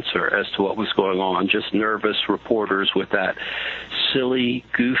pat answer as to what was going on, just nervous reporters with that silly,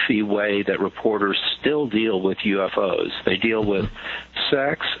 goofy way that reporters still deal with UFOs. They deal with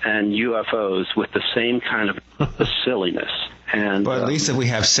sex and UFOs with the same kind of silliness. And, but at least if we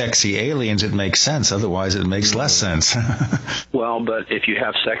have sexy aliens, it makes sense. Otherwise, it makes less sense. Well, but if you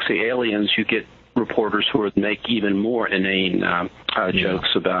have sexy aliens, you get reporters who would make even more inane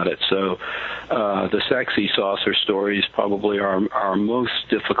jokes about it. So the sexy saucer stories probably are most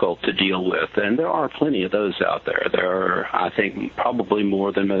difficult to deal with, and there are plenty of those out there. There are, I think, probably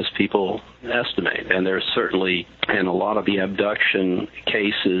more than most people estimate, and there's certainly, in a lot of the abduction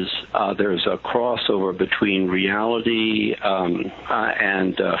cases, there's a crossover between reality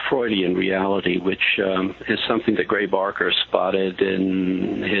and Freudian reality, which is something that Gray Barker spotted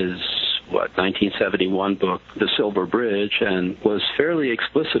in his 1971 book, The Silver Bridge, and was fairly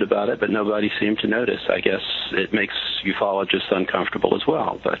explicit about it, but nobody seemed to notice. I guess it makes ufologists uncomfortable as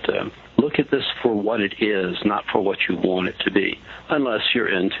well. But look at this for what it is, not for what you want it to be, unless you're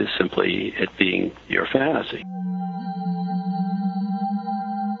into simply it being your fantasy.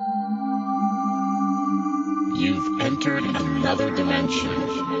 You've entered another dimension.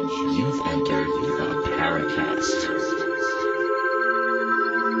 You've entered the Paracast.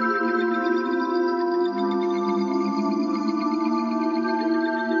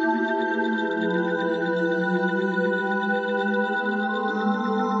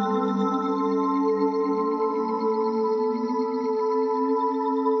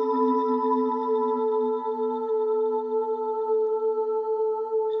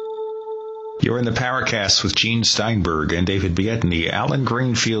 You're in the Paracast with Gene Steinberg and David Biedny. Alan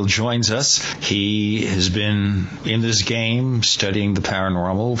Greenfield joins us. He has been in this game studying the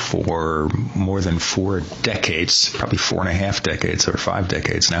paranormal for more than 4 decades, probably 4.5 decades or 5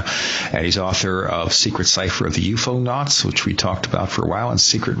 decades now. And he's author of Secret Cipher of the UFOnauts, which we talked about for a while, and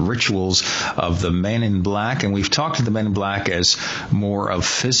Secret Rituals of the Men in Black. And we've talked to the Men in Black as more of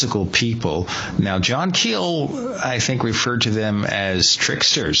physical people. Now, John Keel, I think, referred to them as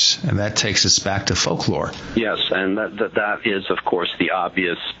tricksters, and that takes us back to folklore. Yes, and that is, of course, the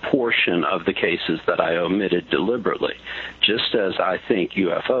obvious portion of the cases that I omitted deliberately. Just as I think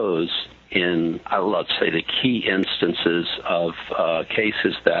UFOs, in, let's say, the key instances of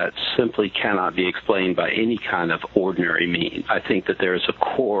cases that simply cannot be explained by any kind of ordinary means. I think that there's a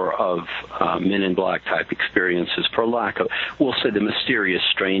core of Men in Black type experiences, for lack of, we'll say, the mysterious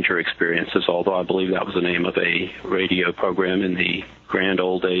stranger experiences, although I believe that was the name of a radio program in the grand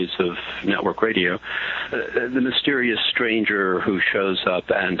old days of network radio. The mysterious stranger who shows up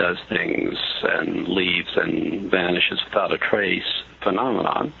and does things and leaves and vanishes without a trace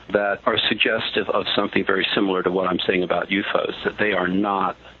phenomenon that are suggestive of something very similar to what I'm saying about UFOs, that they are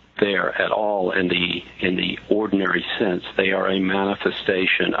not there at all in the ordinary sense. They are a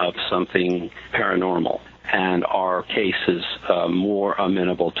manifestation of something paranormal. and are cases more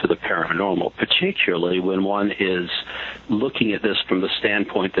amenable to the paranormal, particularly when one is looking at this from the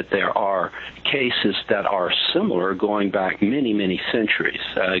standpoint that there are cases that are similar going back many, many centuries,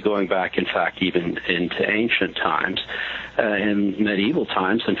 going back, in fact, even into ancient times. In medieval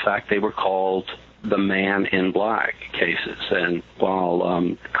times, in fact, they were called the Man in Black cases. And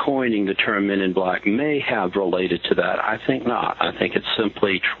while coining the term Men in Black may have related to that, I think not. I think it's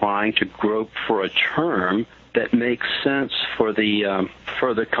simply trying to grope for a term that makes sense for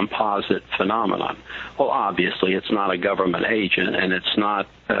the composite phenomenon. Well, obviously, it's not a government agent, and it's not,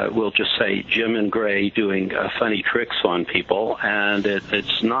 we'll just say, Jim in Gray doing funny tricks on people, and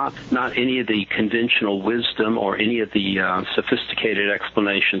it's not any of the conventional wisdom or any of the sophisticated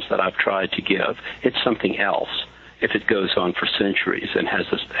explanations that I've tried to give. It's something else if it goes on for centuries and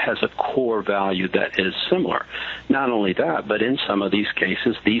has a core value that is similar. Not only that, but in some of these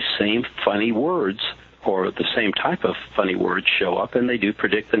cases, these same funny words or the same type of funny words show up, and they do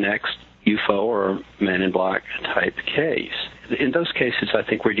predict the next UFO or Man in Black type case. In those cases, I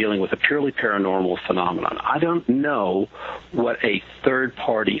think we're dealing with a purely paranormal phenomenon. I don't know what a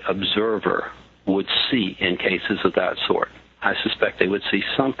third-party observer would see in cases of that sort. I suspect they would see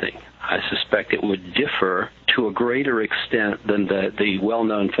something. I suspect it would differ to a greater extent than the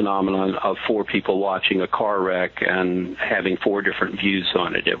well-known phenomenon of four people watching a car wreck and having four different views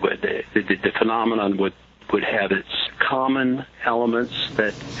on it. The phenomenon would have its common elements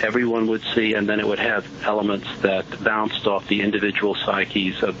that everyone would see, and then it would have elements that bounced off the individual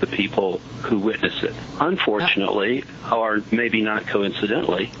psyches of the people who witness it. Unfortunately, or maybe not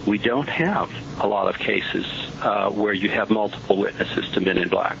coincidentally, we don't have a lot of cases where you have multiple witnesses to Men in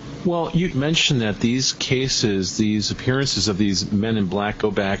Black. Well, you mentioned that these cases, these appearances of these Men in Black go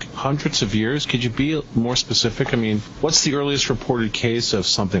back hundreds of years. Could you be more specific? I mean, what's the earliest reported case of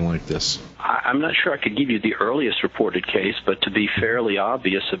something like this? I'm not sure I could give you the earliest reported case, but to be fairly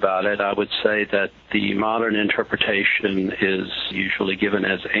obvious about it, I would say that the modern interpretation is usually given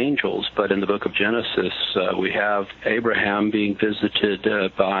as angels, but in the book of Genesis, we have Abraham being visited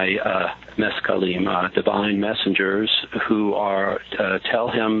by Mescalim, divine messengers, who tell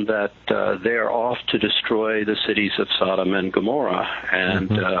him that they're off to destroy the cities of Sodom and Gomorrah.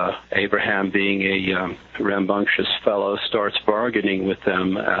 And Abraham, being a rambunctious fellow, starts bargaining with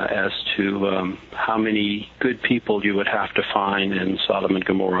them as to how many good people you would have to find in Sodom and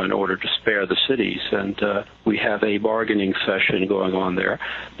Gomorrah in order to spare the cities. And we have a bargaining session going on there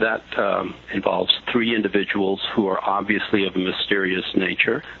that involves three individuals who are obviously of a mysterious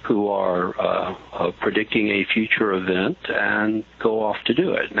nature, who are predicting a future event and go off to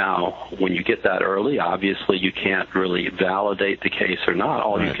do it. Now, when you get that early, obviously you can't really validate the case or not.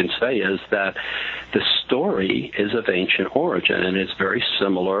 All you can say is that the story is of ancient origin, and it's very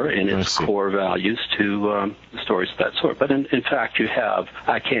similar in its core values to stories of that sort. But in fact, you have,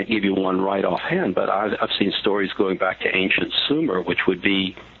 I can't give you one right offhand, but I've seen stories going back to ancient Sumer, which would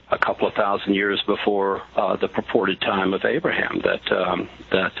be a couple of thousand years before the purported time of Abraham,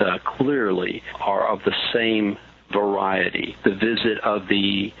 that clearly are of the same variety. The visit of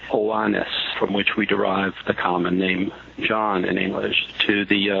the Oannes, from which we derive the common name John in English, to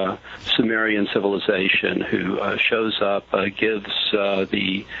the Sumerian civilization, who shows up, gives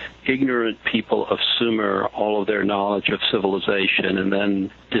the ignorant people of Sumer all of their knowledge of civilization, and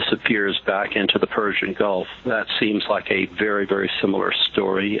then disappears back into the Persian Gulf. That seems like a very, very similar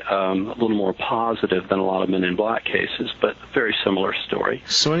story, a little more positive than a lot of Men in Black cases, but very similar story.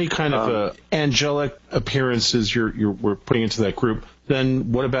 So any kind of angelic appearances we're putting into that group,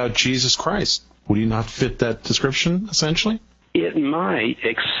 then what about Jesus Christ? Would he not fit that description, essentially? It might,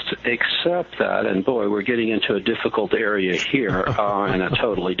 except that, and boy, we're getting into a difficult area here, and a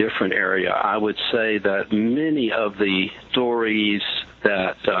totally different area. I would say that many of the stories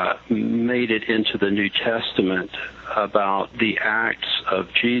that made it into the New Testament about the acts of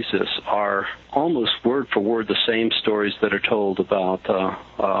Jesus are almost word for word the same stories that are told about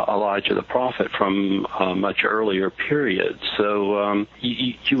Elijah the prophet from much earlier periods. So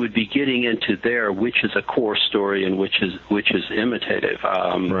you would be getting into there which is a core story and which is imitative.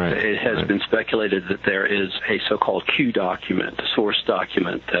 It has been speculated that there is a so-called Q document, a source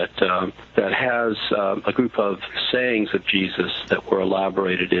document that has a group of sayings of Jesus that were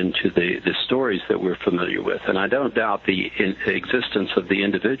elaborated into the stories that we're familiar with. And I don't doubt the existence of the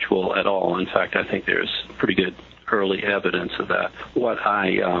individual at all. In fact, I think there's pretty good early evidence of that. What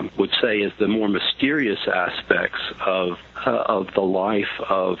I would say is the more mysterious aspects of the life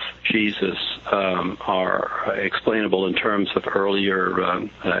of Jesus are explainable in terms of earlier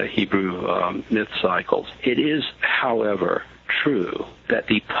Hebrew myth cycles. It is, however, true that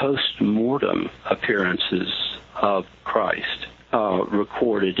the post-mortem appearances of Christ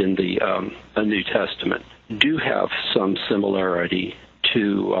recorded in the New Testament do have some similarity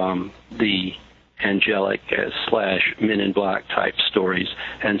to the angelic / Men in Black type stories,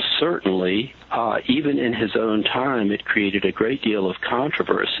 and certainly even in his own time it created a great deal of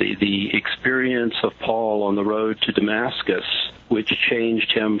controversy. The experience of Paul on the road to Damascus, which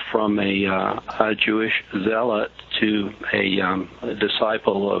changed him from a Jewish zealot to a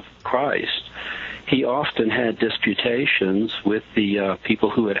disciple of Christ. He often had disputations with the people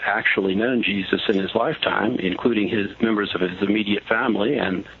who had actually known Jesus in his lifetime, including his members of his immediate family,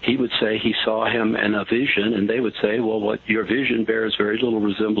 and he would say he saw him in a vision, and they would say, well, what your vision bears very little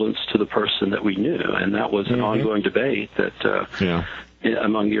resemblance to the person that we knew, and that was an ongoing debate that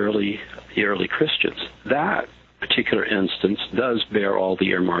among the early Christians. That particular instance does bear all the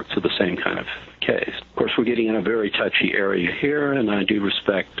earmarks of the same kind of case. Of course, we're getting in a very touchy area here, and I do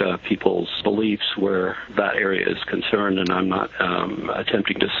respect people's beliefs where that area is concerned, and I'm not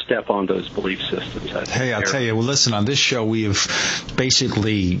attempting to step on those belief systems. Hey, I'll tell you, well, listen, on this show we have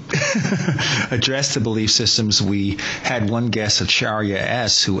basically addressed the belief systems. We had one guest, Acharya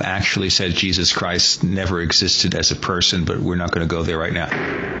S., who actually said Jesus Christ never existed as a person, but we're not going to go there right now.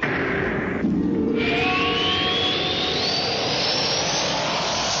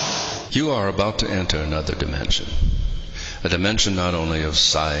 You are about to enter another dimension. A dimension not only of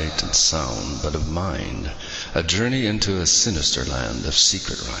sight and sound, but of mind. A journey into a sinister land of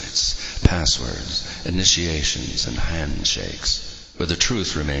secret rites, passwords, initiations, and handshakes, where the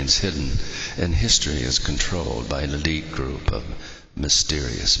truth remains hidden and history is controlled by an elite group of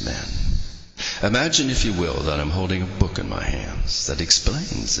mysterious men. Imagine, if you will, that I'm holding a book in my hands that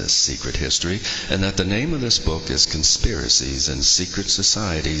explains this secret history, and that the name of this book is Conspiracies and Secret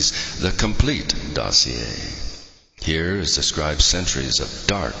Societies, the Complete Dossier. Here is described centuries of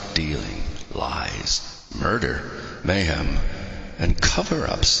dark dealing, lies, murder, mayhem, and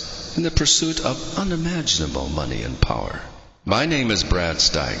cover-ups in the pursuit of unimaginable money and power. My name is Brad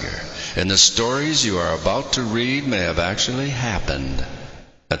Steiger, and the stories you are about to read may have actually happened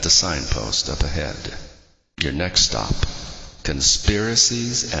at the signpost up ahead. Your next stop,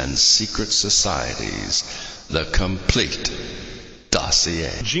 Conspiracies and Secret Societies, the Complete Dossier.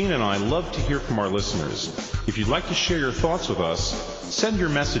 Gene and I love to hear from our listeners. If you'd like to share your thoughts with us, send your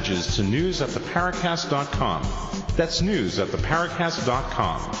messages to news@theparacast.com. That's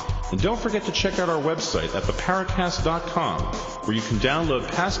news@theparacast.com. And don't forget to check out our website at theparacast.com, where you can download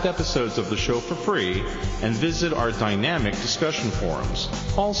past episodes of the show for free and visit our dynamic discussion forums.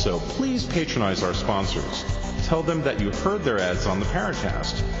 Also, please patronize our sponsors. Tell them that you heard their ads on the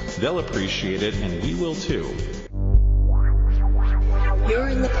Paracast. They'll appreciate it, and we will too. You're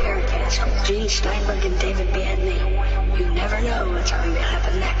in the Paracast with Gene Steinberg and David Biedney. You never know what's going to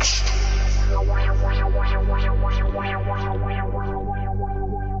happen next.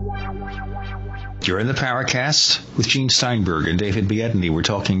 You're in the Paracast with Gene Steinberg and David Biedney. We're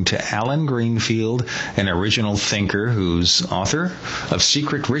talking to Alan Greenfield, an original thinker who's author of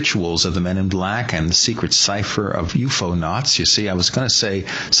Secret Rituals of the Men in Black and the Secret Cipher of UFOnauts. You see, I was going to say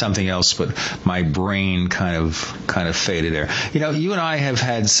something else, but my brain kind of faded there. You know, you and I have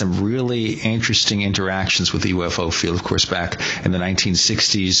had some really interesting interactions with the UFO field. Of course, back in the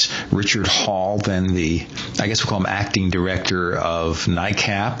 1960s, Richard Hall, then I guess we'll call him acting director of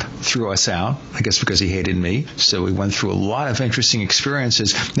NICAP, threw us out. I guess because he hated me. So we went through a lot of interesting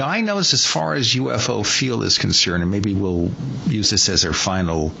experiences. Now, I noticed as far as UFO field is concerned, and maybe we'll use this as our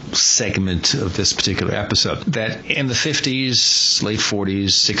final segment of this particular episode, that in the 50s, late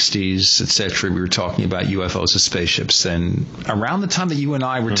 40s, 60s, etc., we were talking about UFOs as spaceships. And around the time that you and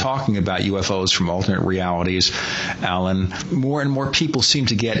I were talking about UFOs from alternate realities, Alan, more and more people seem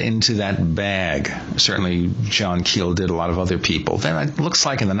to get into that bag. Certainly John Keel did, a lot of other people. Then it looks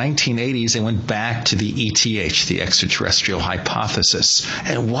like in the 1980s, they went back to the ETH, the extraterrestrial hypothesis.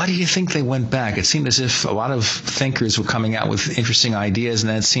 And why do you think they went back? It seemed as if a lot of thinkers were coming out with interesting ideas, and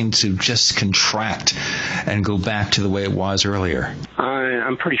then it seemed to just contract and go back to the way it was earlier.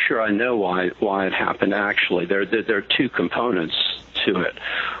 I'm pretty sure I know why it happened, actually. There are two components to it.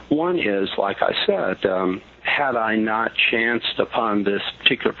 One is, like I said, had I not chanced upon this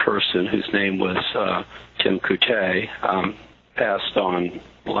particular person whose name was Tim Couttet, passed on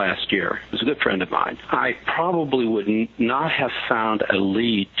last year. He was a good friend of mine. I probably would not have found a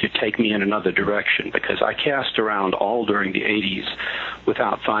lead to take me in another direction, because I cast around all during the 80s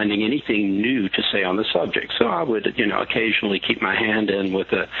without finding anything new to say on the subject. So I would, occasionally keep my hand in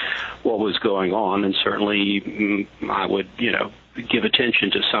with what was going on, and certainly I would, give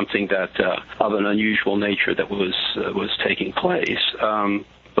attention to something that of an unusual nature that was taking place.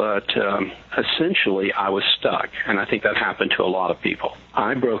 But essentially, I was stuck, and I think that happened to a lot of people.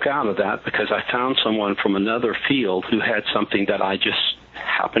 I broke out of that because I found someone from another field who had something that I just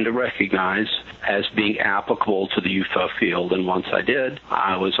happened to recognize as being applicable to the UFO field, and once I did,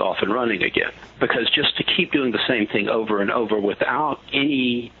 I was off and running again. Because just to keep doing the same thing over and over without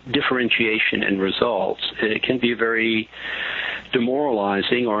any differentiation in results, it can be very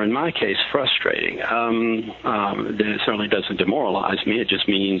demoralizing, or in my case, frustrating. It certainly doesn't demoralize me. It just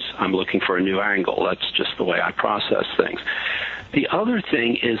means I'm looking for a new angle. That's just the way I process things. The other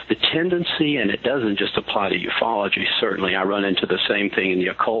thing is the tendency, and it doesn't just apply to ufology, certainly I run into the same thing in the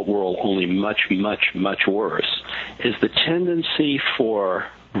occult world, only much, much, much worse, is the tendency for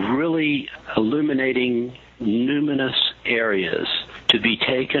really illuminating numinous areas to be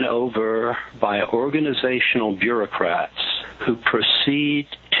taken over by organizational bureaucrats who proceed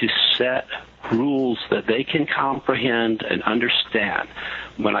to set rules that they can comprehend and understand.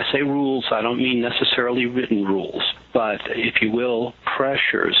 When I say rules, I don't mean necessarily written rules, but, if you will,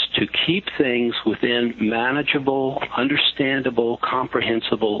 pressures to keep things within manageable, understandable,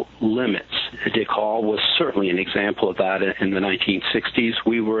 comprehensible limits. Dick Hall was certainly an example of that in the 1960s.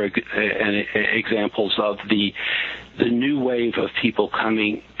 We were examples of the new wave of people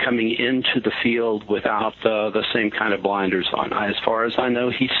coming into the field without the same kind of blinders on. As far as I know,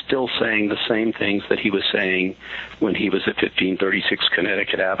 he's still saying the same things that he was saying when he was at 1536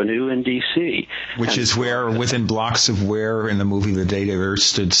 Connecticut Avenue in D.C. Which is where, within blocks of where in the movie The Day the Earth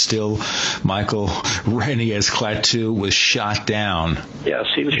Stood Still, Michael Rennie as Klaatu was shot down. Yes,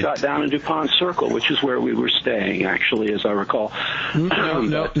 he was shot down in DuPont Circle, which is where we were staying, actually, as I recall.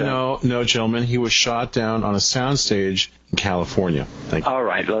 No, gentlemen. He was shot down on a soundstage in California. Thank you. All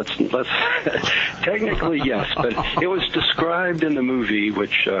right, let's technically yes, but it was described in the movie,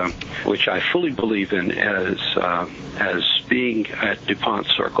 which I fully believe in, as being at DuPont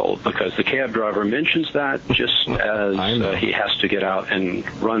Circle, because the cab driver mentions that just as he has to get out and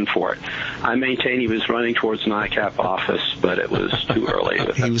run for it. I maintain he was running towards an ICAP office, but it was too early.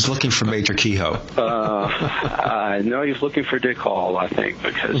 He was looking for Major Kehoe. No, he was looking for Dick Hall, I think,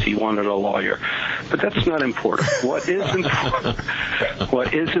 because he wanted a lawyer. But that's not important. What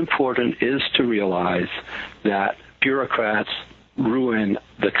is important is to realize that bureaucrats ruin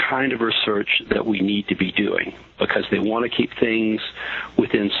the kind of research that we need to be doing because they want to keep things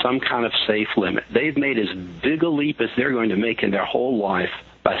within some kind of safe limit. They've made as big a leap as they're going to make in their whole life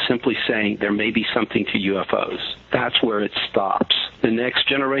by simply saying there may be something to UFOs. That's where it stops. The next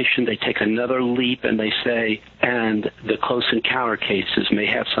generation, they take another leap and they say, and the close encounter cases may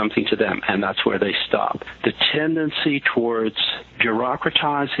have something to them, and that's where they stop. The tendency towards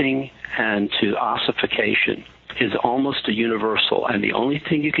bureaucratizing and to ossification is almost a universal, and the only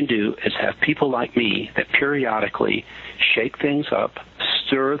thing you can do is have people like me that periodically shake things up,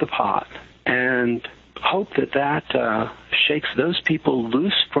 stir the pot, and hope that shakes those people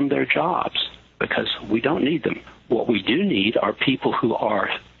loose from their jobs, because we don't need them. What we do need are people who are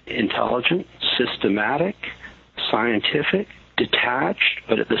intelligent, systematic, scientific, detached,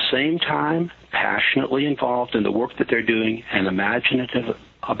 but at the same time passionately involved in the work that they're doing and imaginative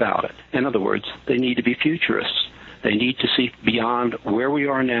about it. In other words, they need to be futurists. They need to see beyond where we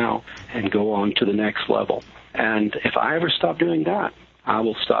are now and go on to the next level. And if I ever stop doing that, I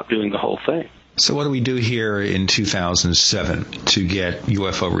will stop doing the whole thing. So what do we do here in 2007 to get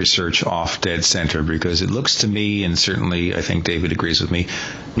UFO research off dead center? Because it looks to me, and certainly I think David agrees with me,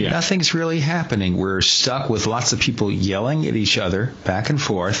 nothing's really happening. We're stuck with lots of people yelling at each other back and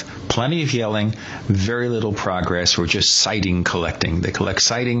forth, plenty of yelling, very little progress. We're just sighting collecting. They collect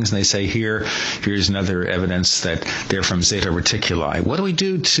sightings and they say, here's another evidence that they're from Zeta Reticuli. What do we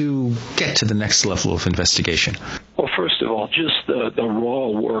do to get to the next level of investigation? Well, first of all, just the raw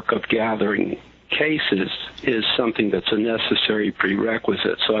work of gathering cases is something that's a necessary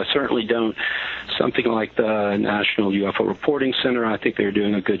prerequisite. So I certainly don't, something like the National UFO Reporting Center, I think they're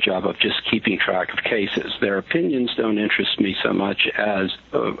doing a good job of just keeping track of cases. Their opinions don't interest me so much as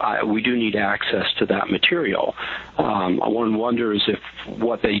we do need access to that material. One wonders if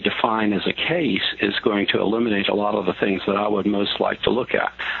what they define as a case is going to eliminate a lot of the things that I would most like to look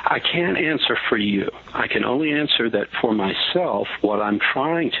at. I can't answer for you. I can only answer that for myself, what I'm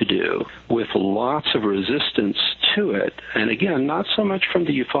trying to do with lots of resistance to it, and again, not so much from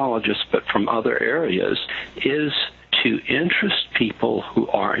the ufologists, but from other areas, is to interest people who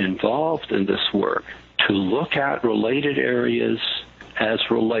are involved in this work to look at related areas as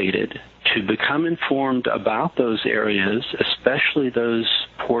related, to become informed about those areas, especially those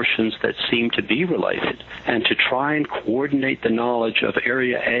portions that seem to be related, and to try and coordinate the knowledge of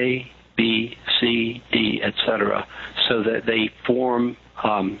Area A, B, C, D, etc., so that they form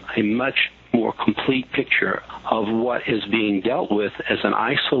a much more complete picture of what is being dealt with as an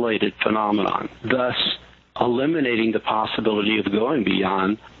isolated phenomenon, thus eliminating the possibility of going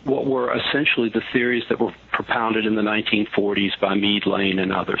beyond what were essentially the theories that were propounded in the 1940s by Meade, Lane,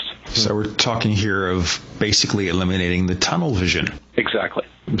 and others. So we're talking here of basically eliminating the tunnel vision. Exactly.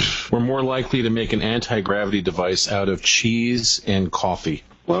 We're more likely to make an anti-gravity device out of cheese and coffee.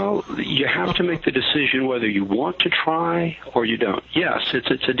 Well, you have to make the decision whether you want to try or you don't. Yes,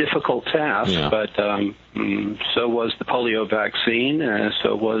 it's a difficult task, but so was the polio vaccine,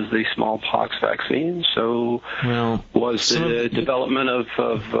 so was the smallpox vaccine, so was the development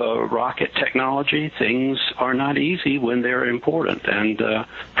of rocket technology. Things are not easy when they're important, and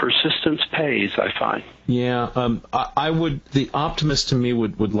persistence pays, I find. Yeah, the optimist in me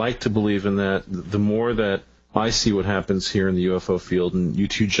would like to believe in that. The more that I see what happens here in the UFO field, and you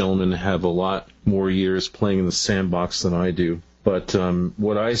two gentlemen have a lot more years playing in the sandbox than I do. But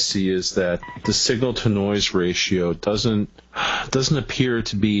what I see is that the signal-to-noise ratio doesn't appear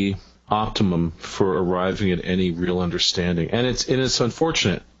to be optimum for arriving at any real understanding, and it's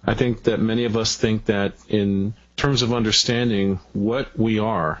unfortunate. I think that many of us think that in terms of understanding what we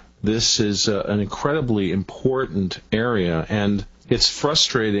are, this is an incredibly important area, and it's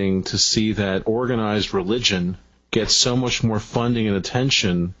frustrating to see that organized religion gets so much more funding and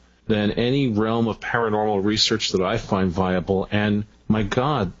attention than any realm of paranormal research that I find viable. And my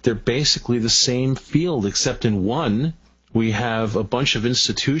God, they're basically the same field, except in one, we have a bunch of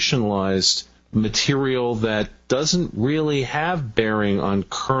institutionalized material that doesn't really have bearing on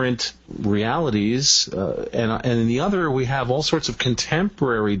current realities, and in the other, we have all sorts of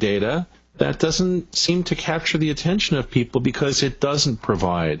contemporary data that doesn't seem to capture the attention of people because it doesn't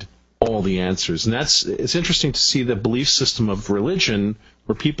provide all the answers. And it's interesting to see the belief system of religion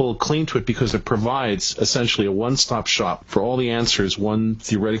where people cling to it because it provides essentially a one-stop shop for all the answers one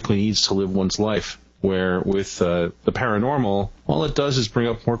theoretically needs to live one's life. Where with the paranormal, all it does is bring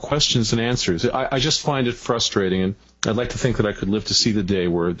up more questions than answers. I just find it frustrating, and I'd like to think that I could live to see the day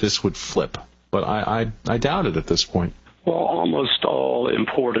where this would flip. But I doubt it at this point. Well, almost all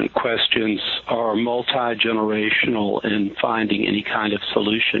important questions are multi-generational in finding any kind of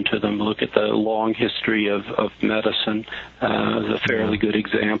solution to them. Look at the long history of medicine as a fairly good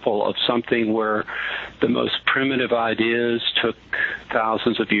example of something where the most primitive ideas took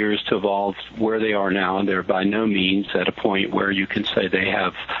thousands of years to evolve where they are now, and they're by no means at a point where you can say they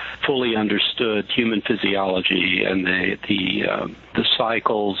have fully understood human physiology and the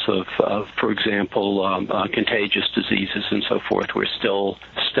cycles of for example, contagious diseases and so forth. We're still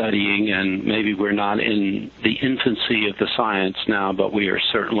studying, and maybe we're not in the infancy of the science now, but we are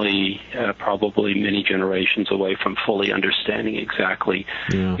certainly probably many generations away from fully understanding exactly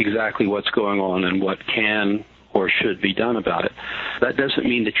what's going on and what can or should be done about it. That doesn't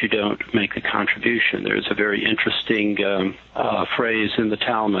mean that you don't make a contribution. There's a very interesting phrase in the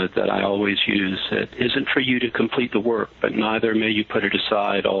Talmud that I always use. It isn't for you to complete the work, but neither may you put it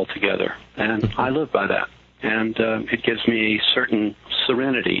aside altogether. And I live by that. And it gives me a certain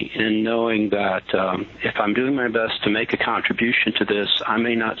serenity in knowing that if I'm doing my best to make a contribution to this, I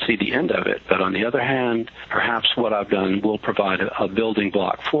may not see the end of it. But on the other hand, perhaps what I've done will provide a building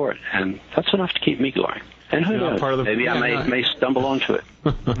block for it. And that's enough to keep me going. And who knows? Maybe I may stumble onto it.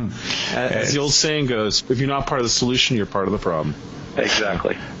 As the old saying goes, if you're not part of the solution, you're part of the problem.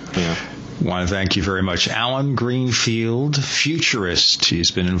 Exactly. Yeah. I want to thank you very much. Alan Greenfield, futurist.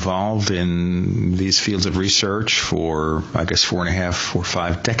 He's been involved in these fields of research for, I guess, 4.5 or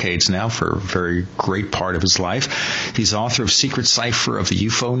 5 decades now, for a very great part of his life. He's author of Secret Cipher of the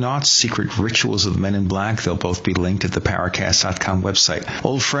UFOnauts, Secret Rituals of the Men in Black. They'll both be linked at the Paracast.com website.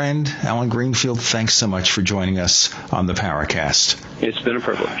 Old friend, Alan Greenfield, thanks so much for joining us on the Paracast. It's been a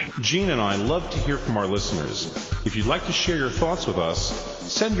privilege. Gene and I love to hear from our listeners. If you'd like to share your thoughts with us,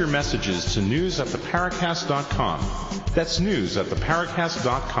 send your messages to news@theparacast.com. That's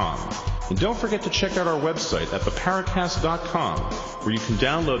news@theparacast.com. And don't forget to check out our website at theparacast.com, where you can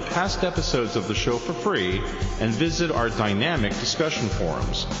download past episodes of the show for free and visit our dynamic discussion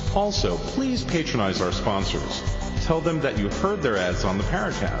forums. Also, please patronize our sponsors. Tell them that you heard their ads on the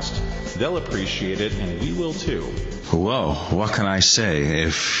Paracast. They'll appreciate it, and we will too. Well, what can I say?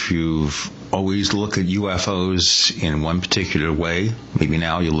 If you've always look at UFOs in one particular way. Maybe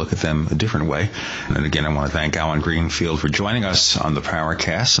now you look at them a different way. And again, I want to thank Alan Greenfield for joining us on the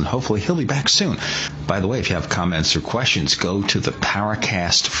Paracast, and hopefully he'll be back soon. By the way, if you have comments or questions, go to the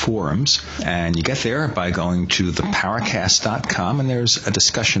Paracast forums, and you get there by going to theparacast.com, and there's a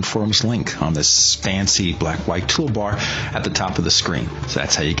discussion forums link on this fancy black-white toolbar at the top of the screen. So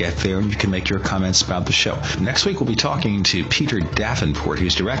that's how you get there, and you can make your comments about the show. Next week, we'll be talking to Peter Davenport,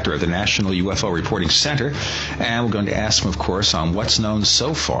 who's director of the National UFO Reporting Center, and we're going to ask him, of course, on what's known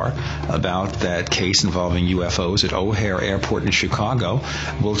so far about that case involving UFOs at O'Hare Airport in Chicago.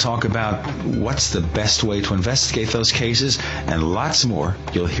 We'll talk about what's the best way to investigate those cases, and lots more.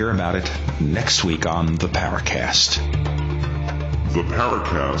 You'll hear about it next week on the Paracast. The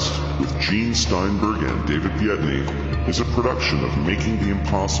Paracast with Gene Steinberg and David Biedney is a production of Making the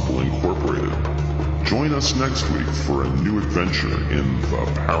Impossible Incorporated. Join us next week for a new adventure in the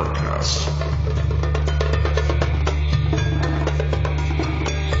Paracast.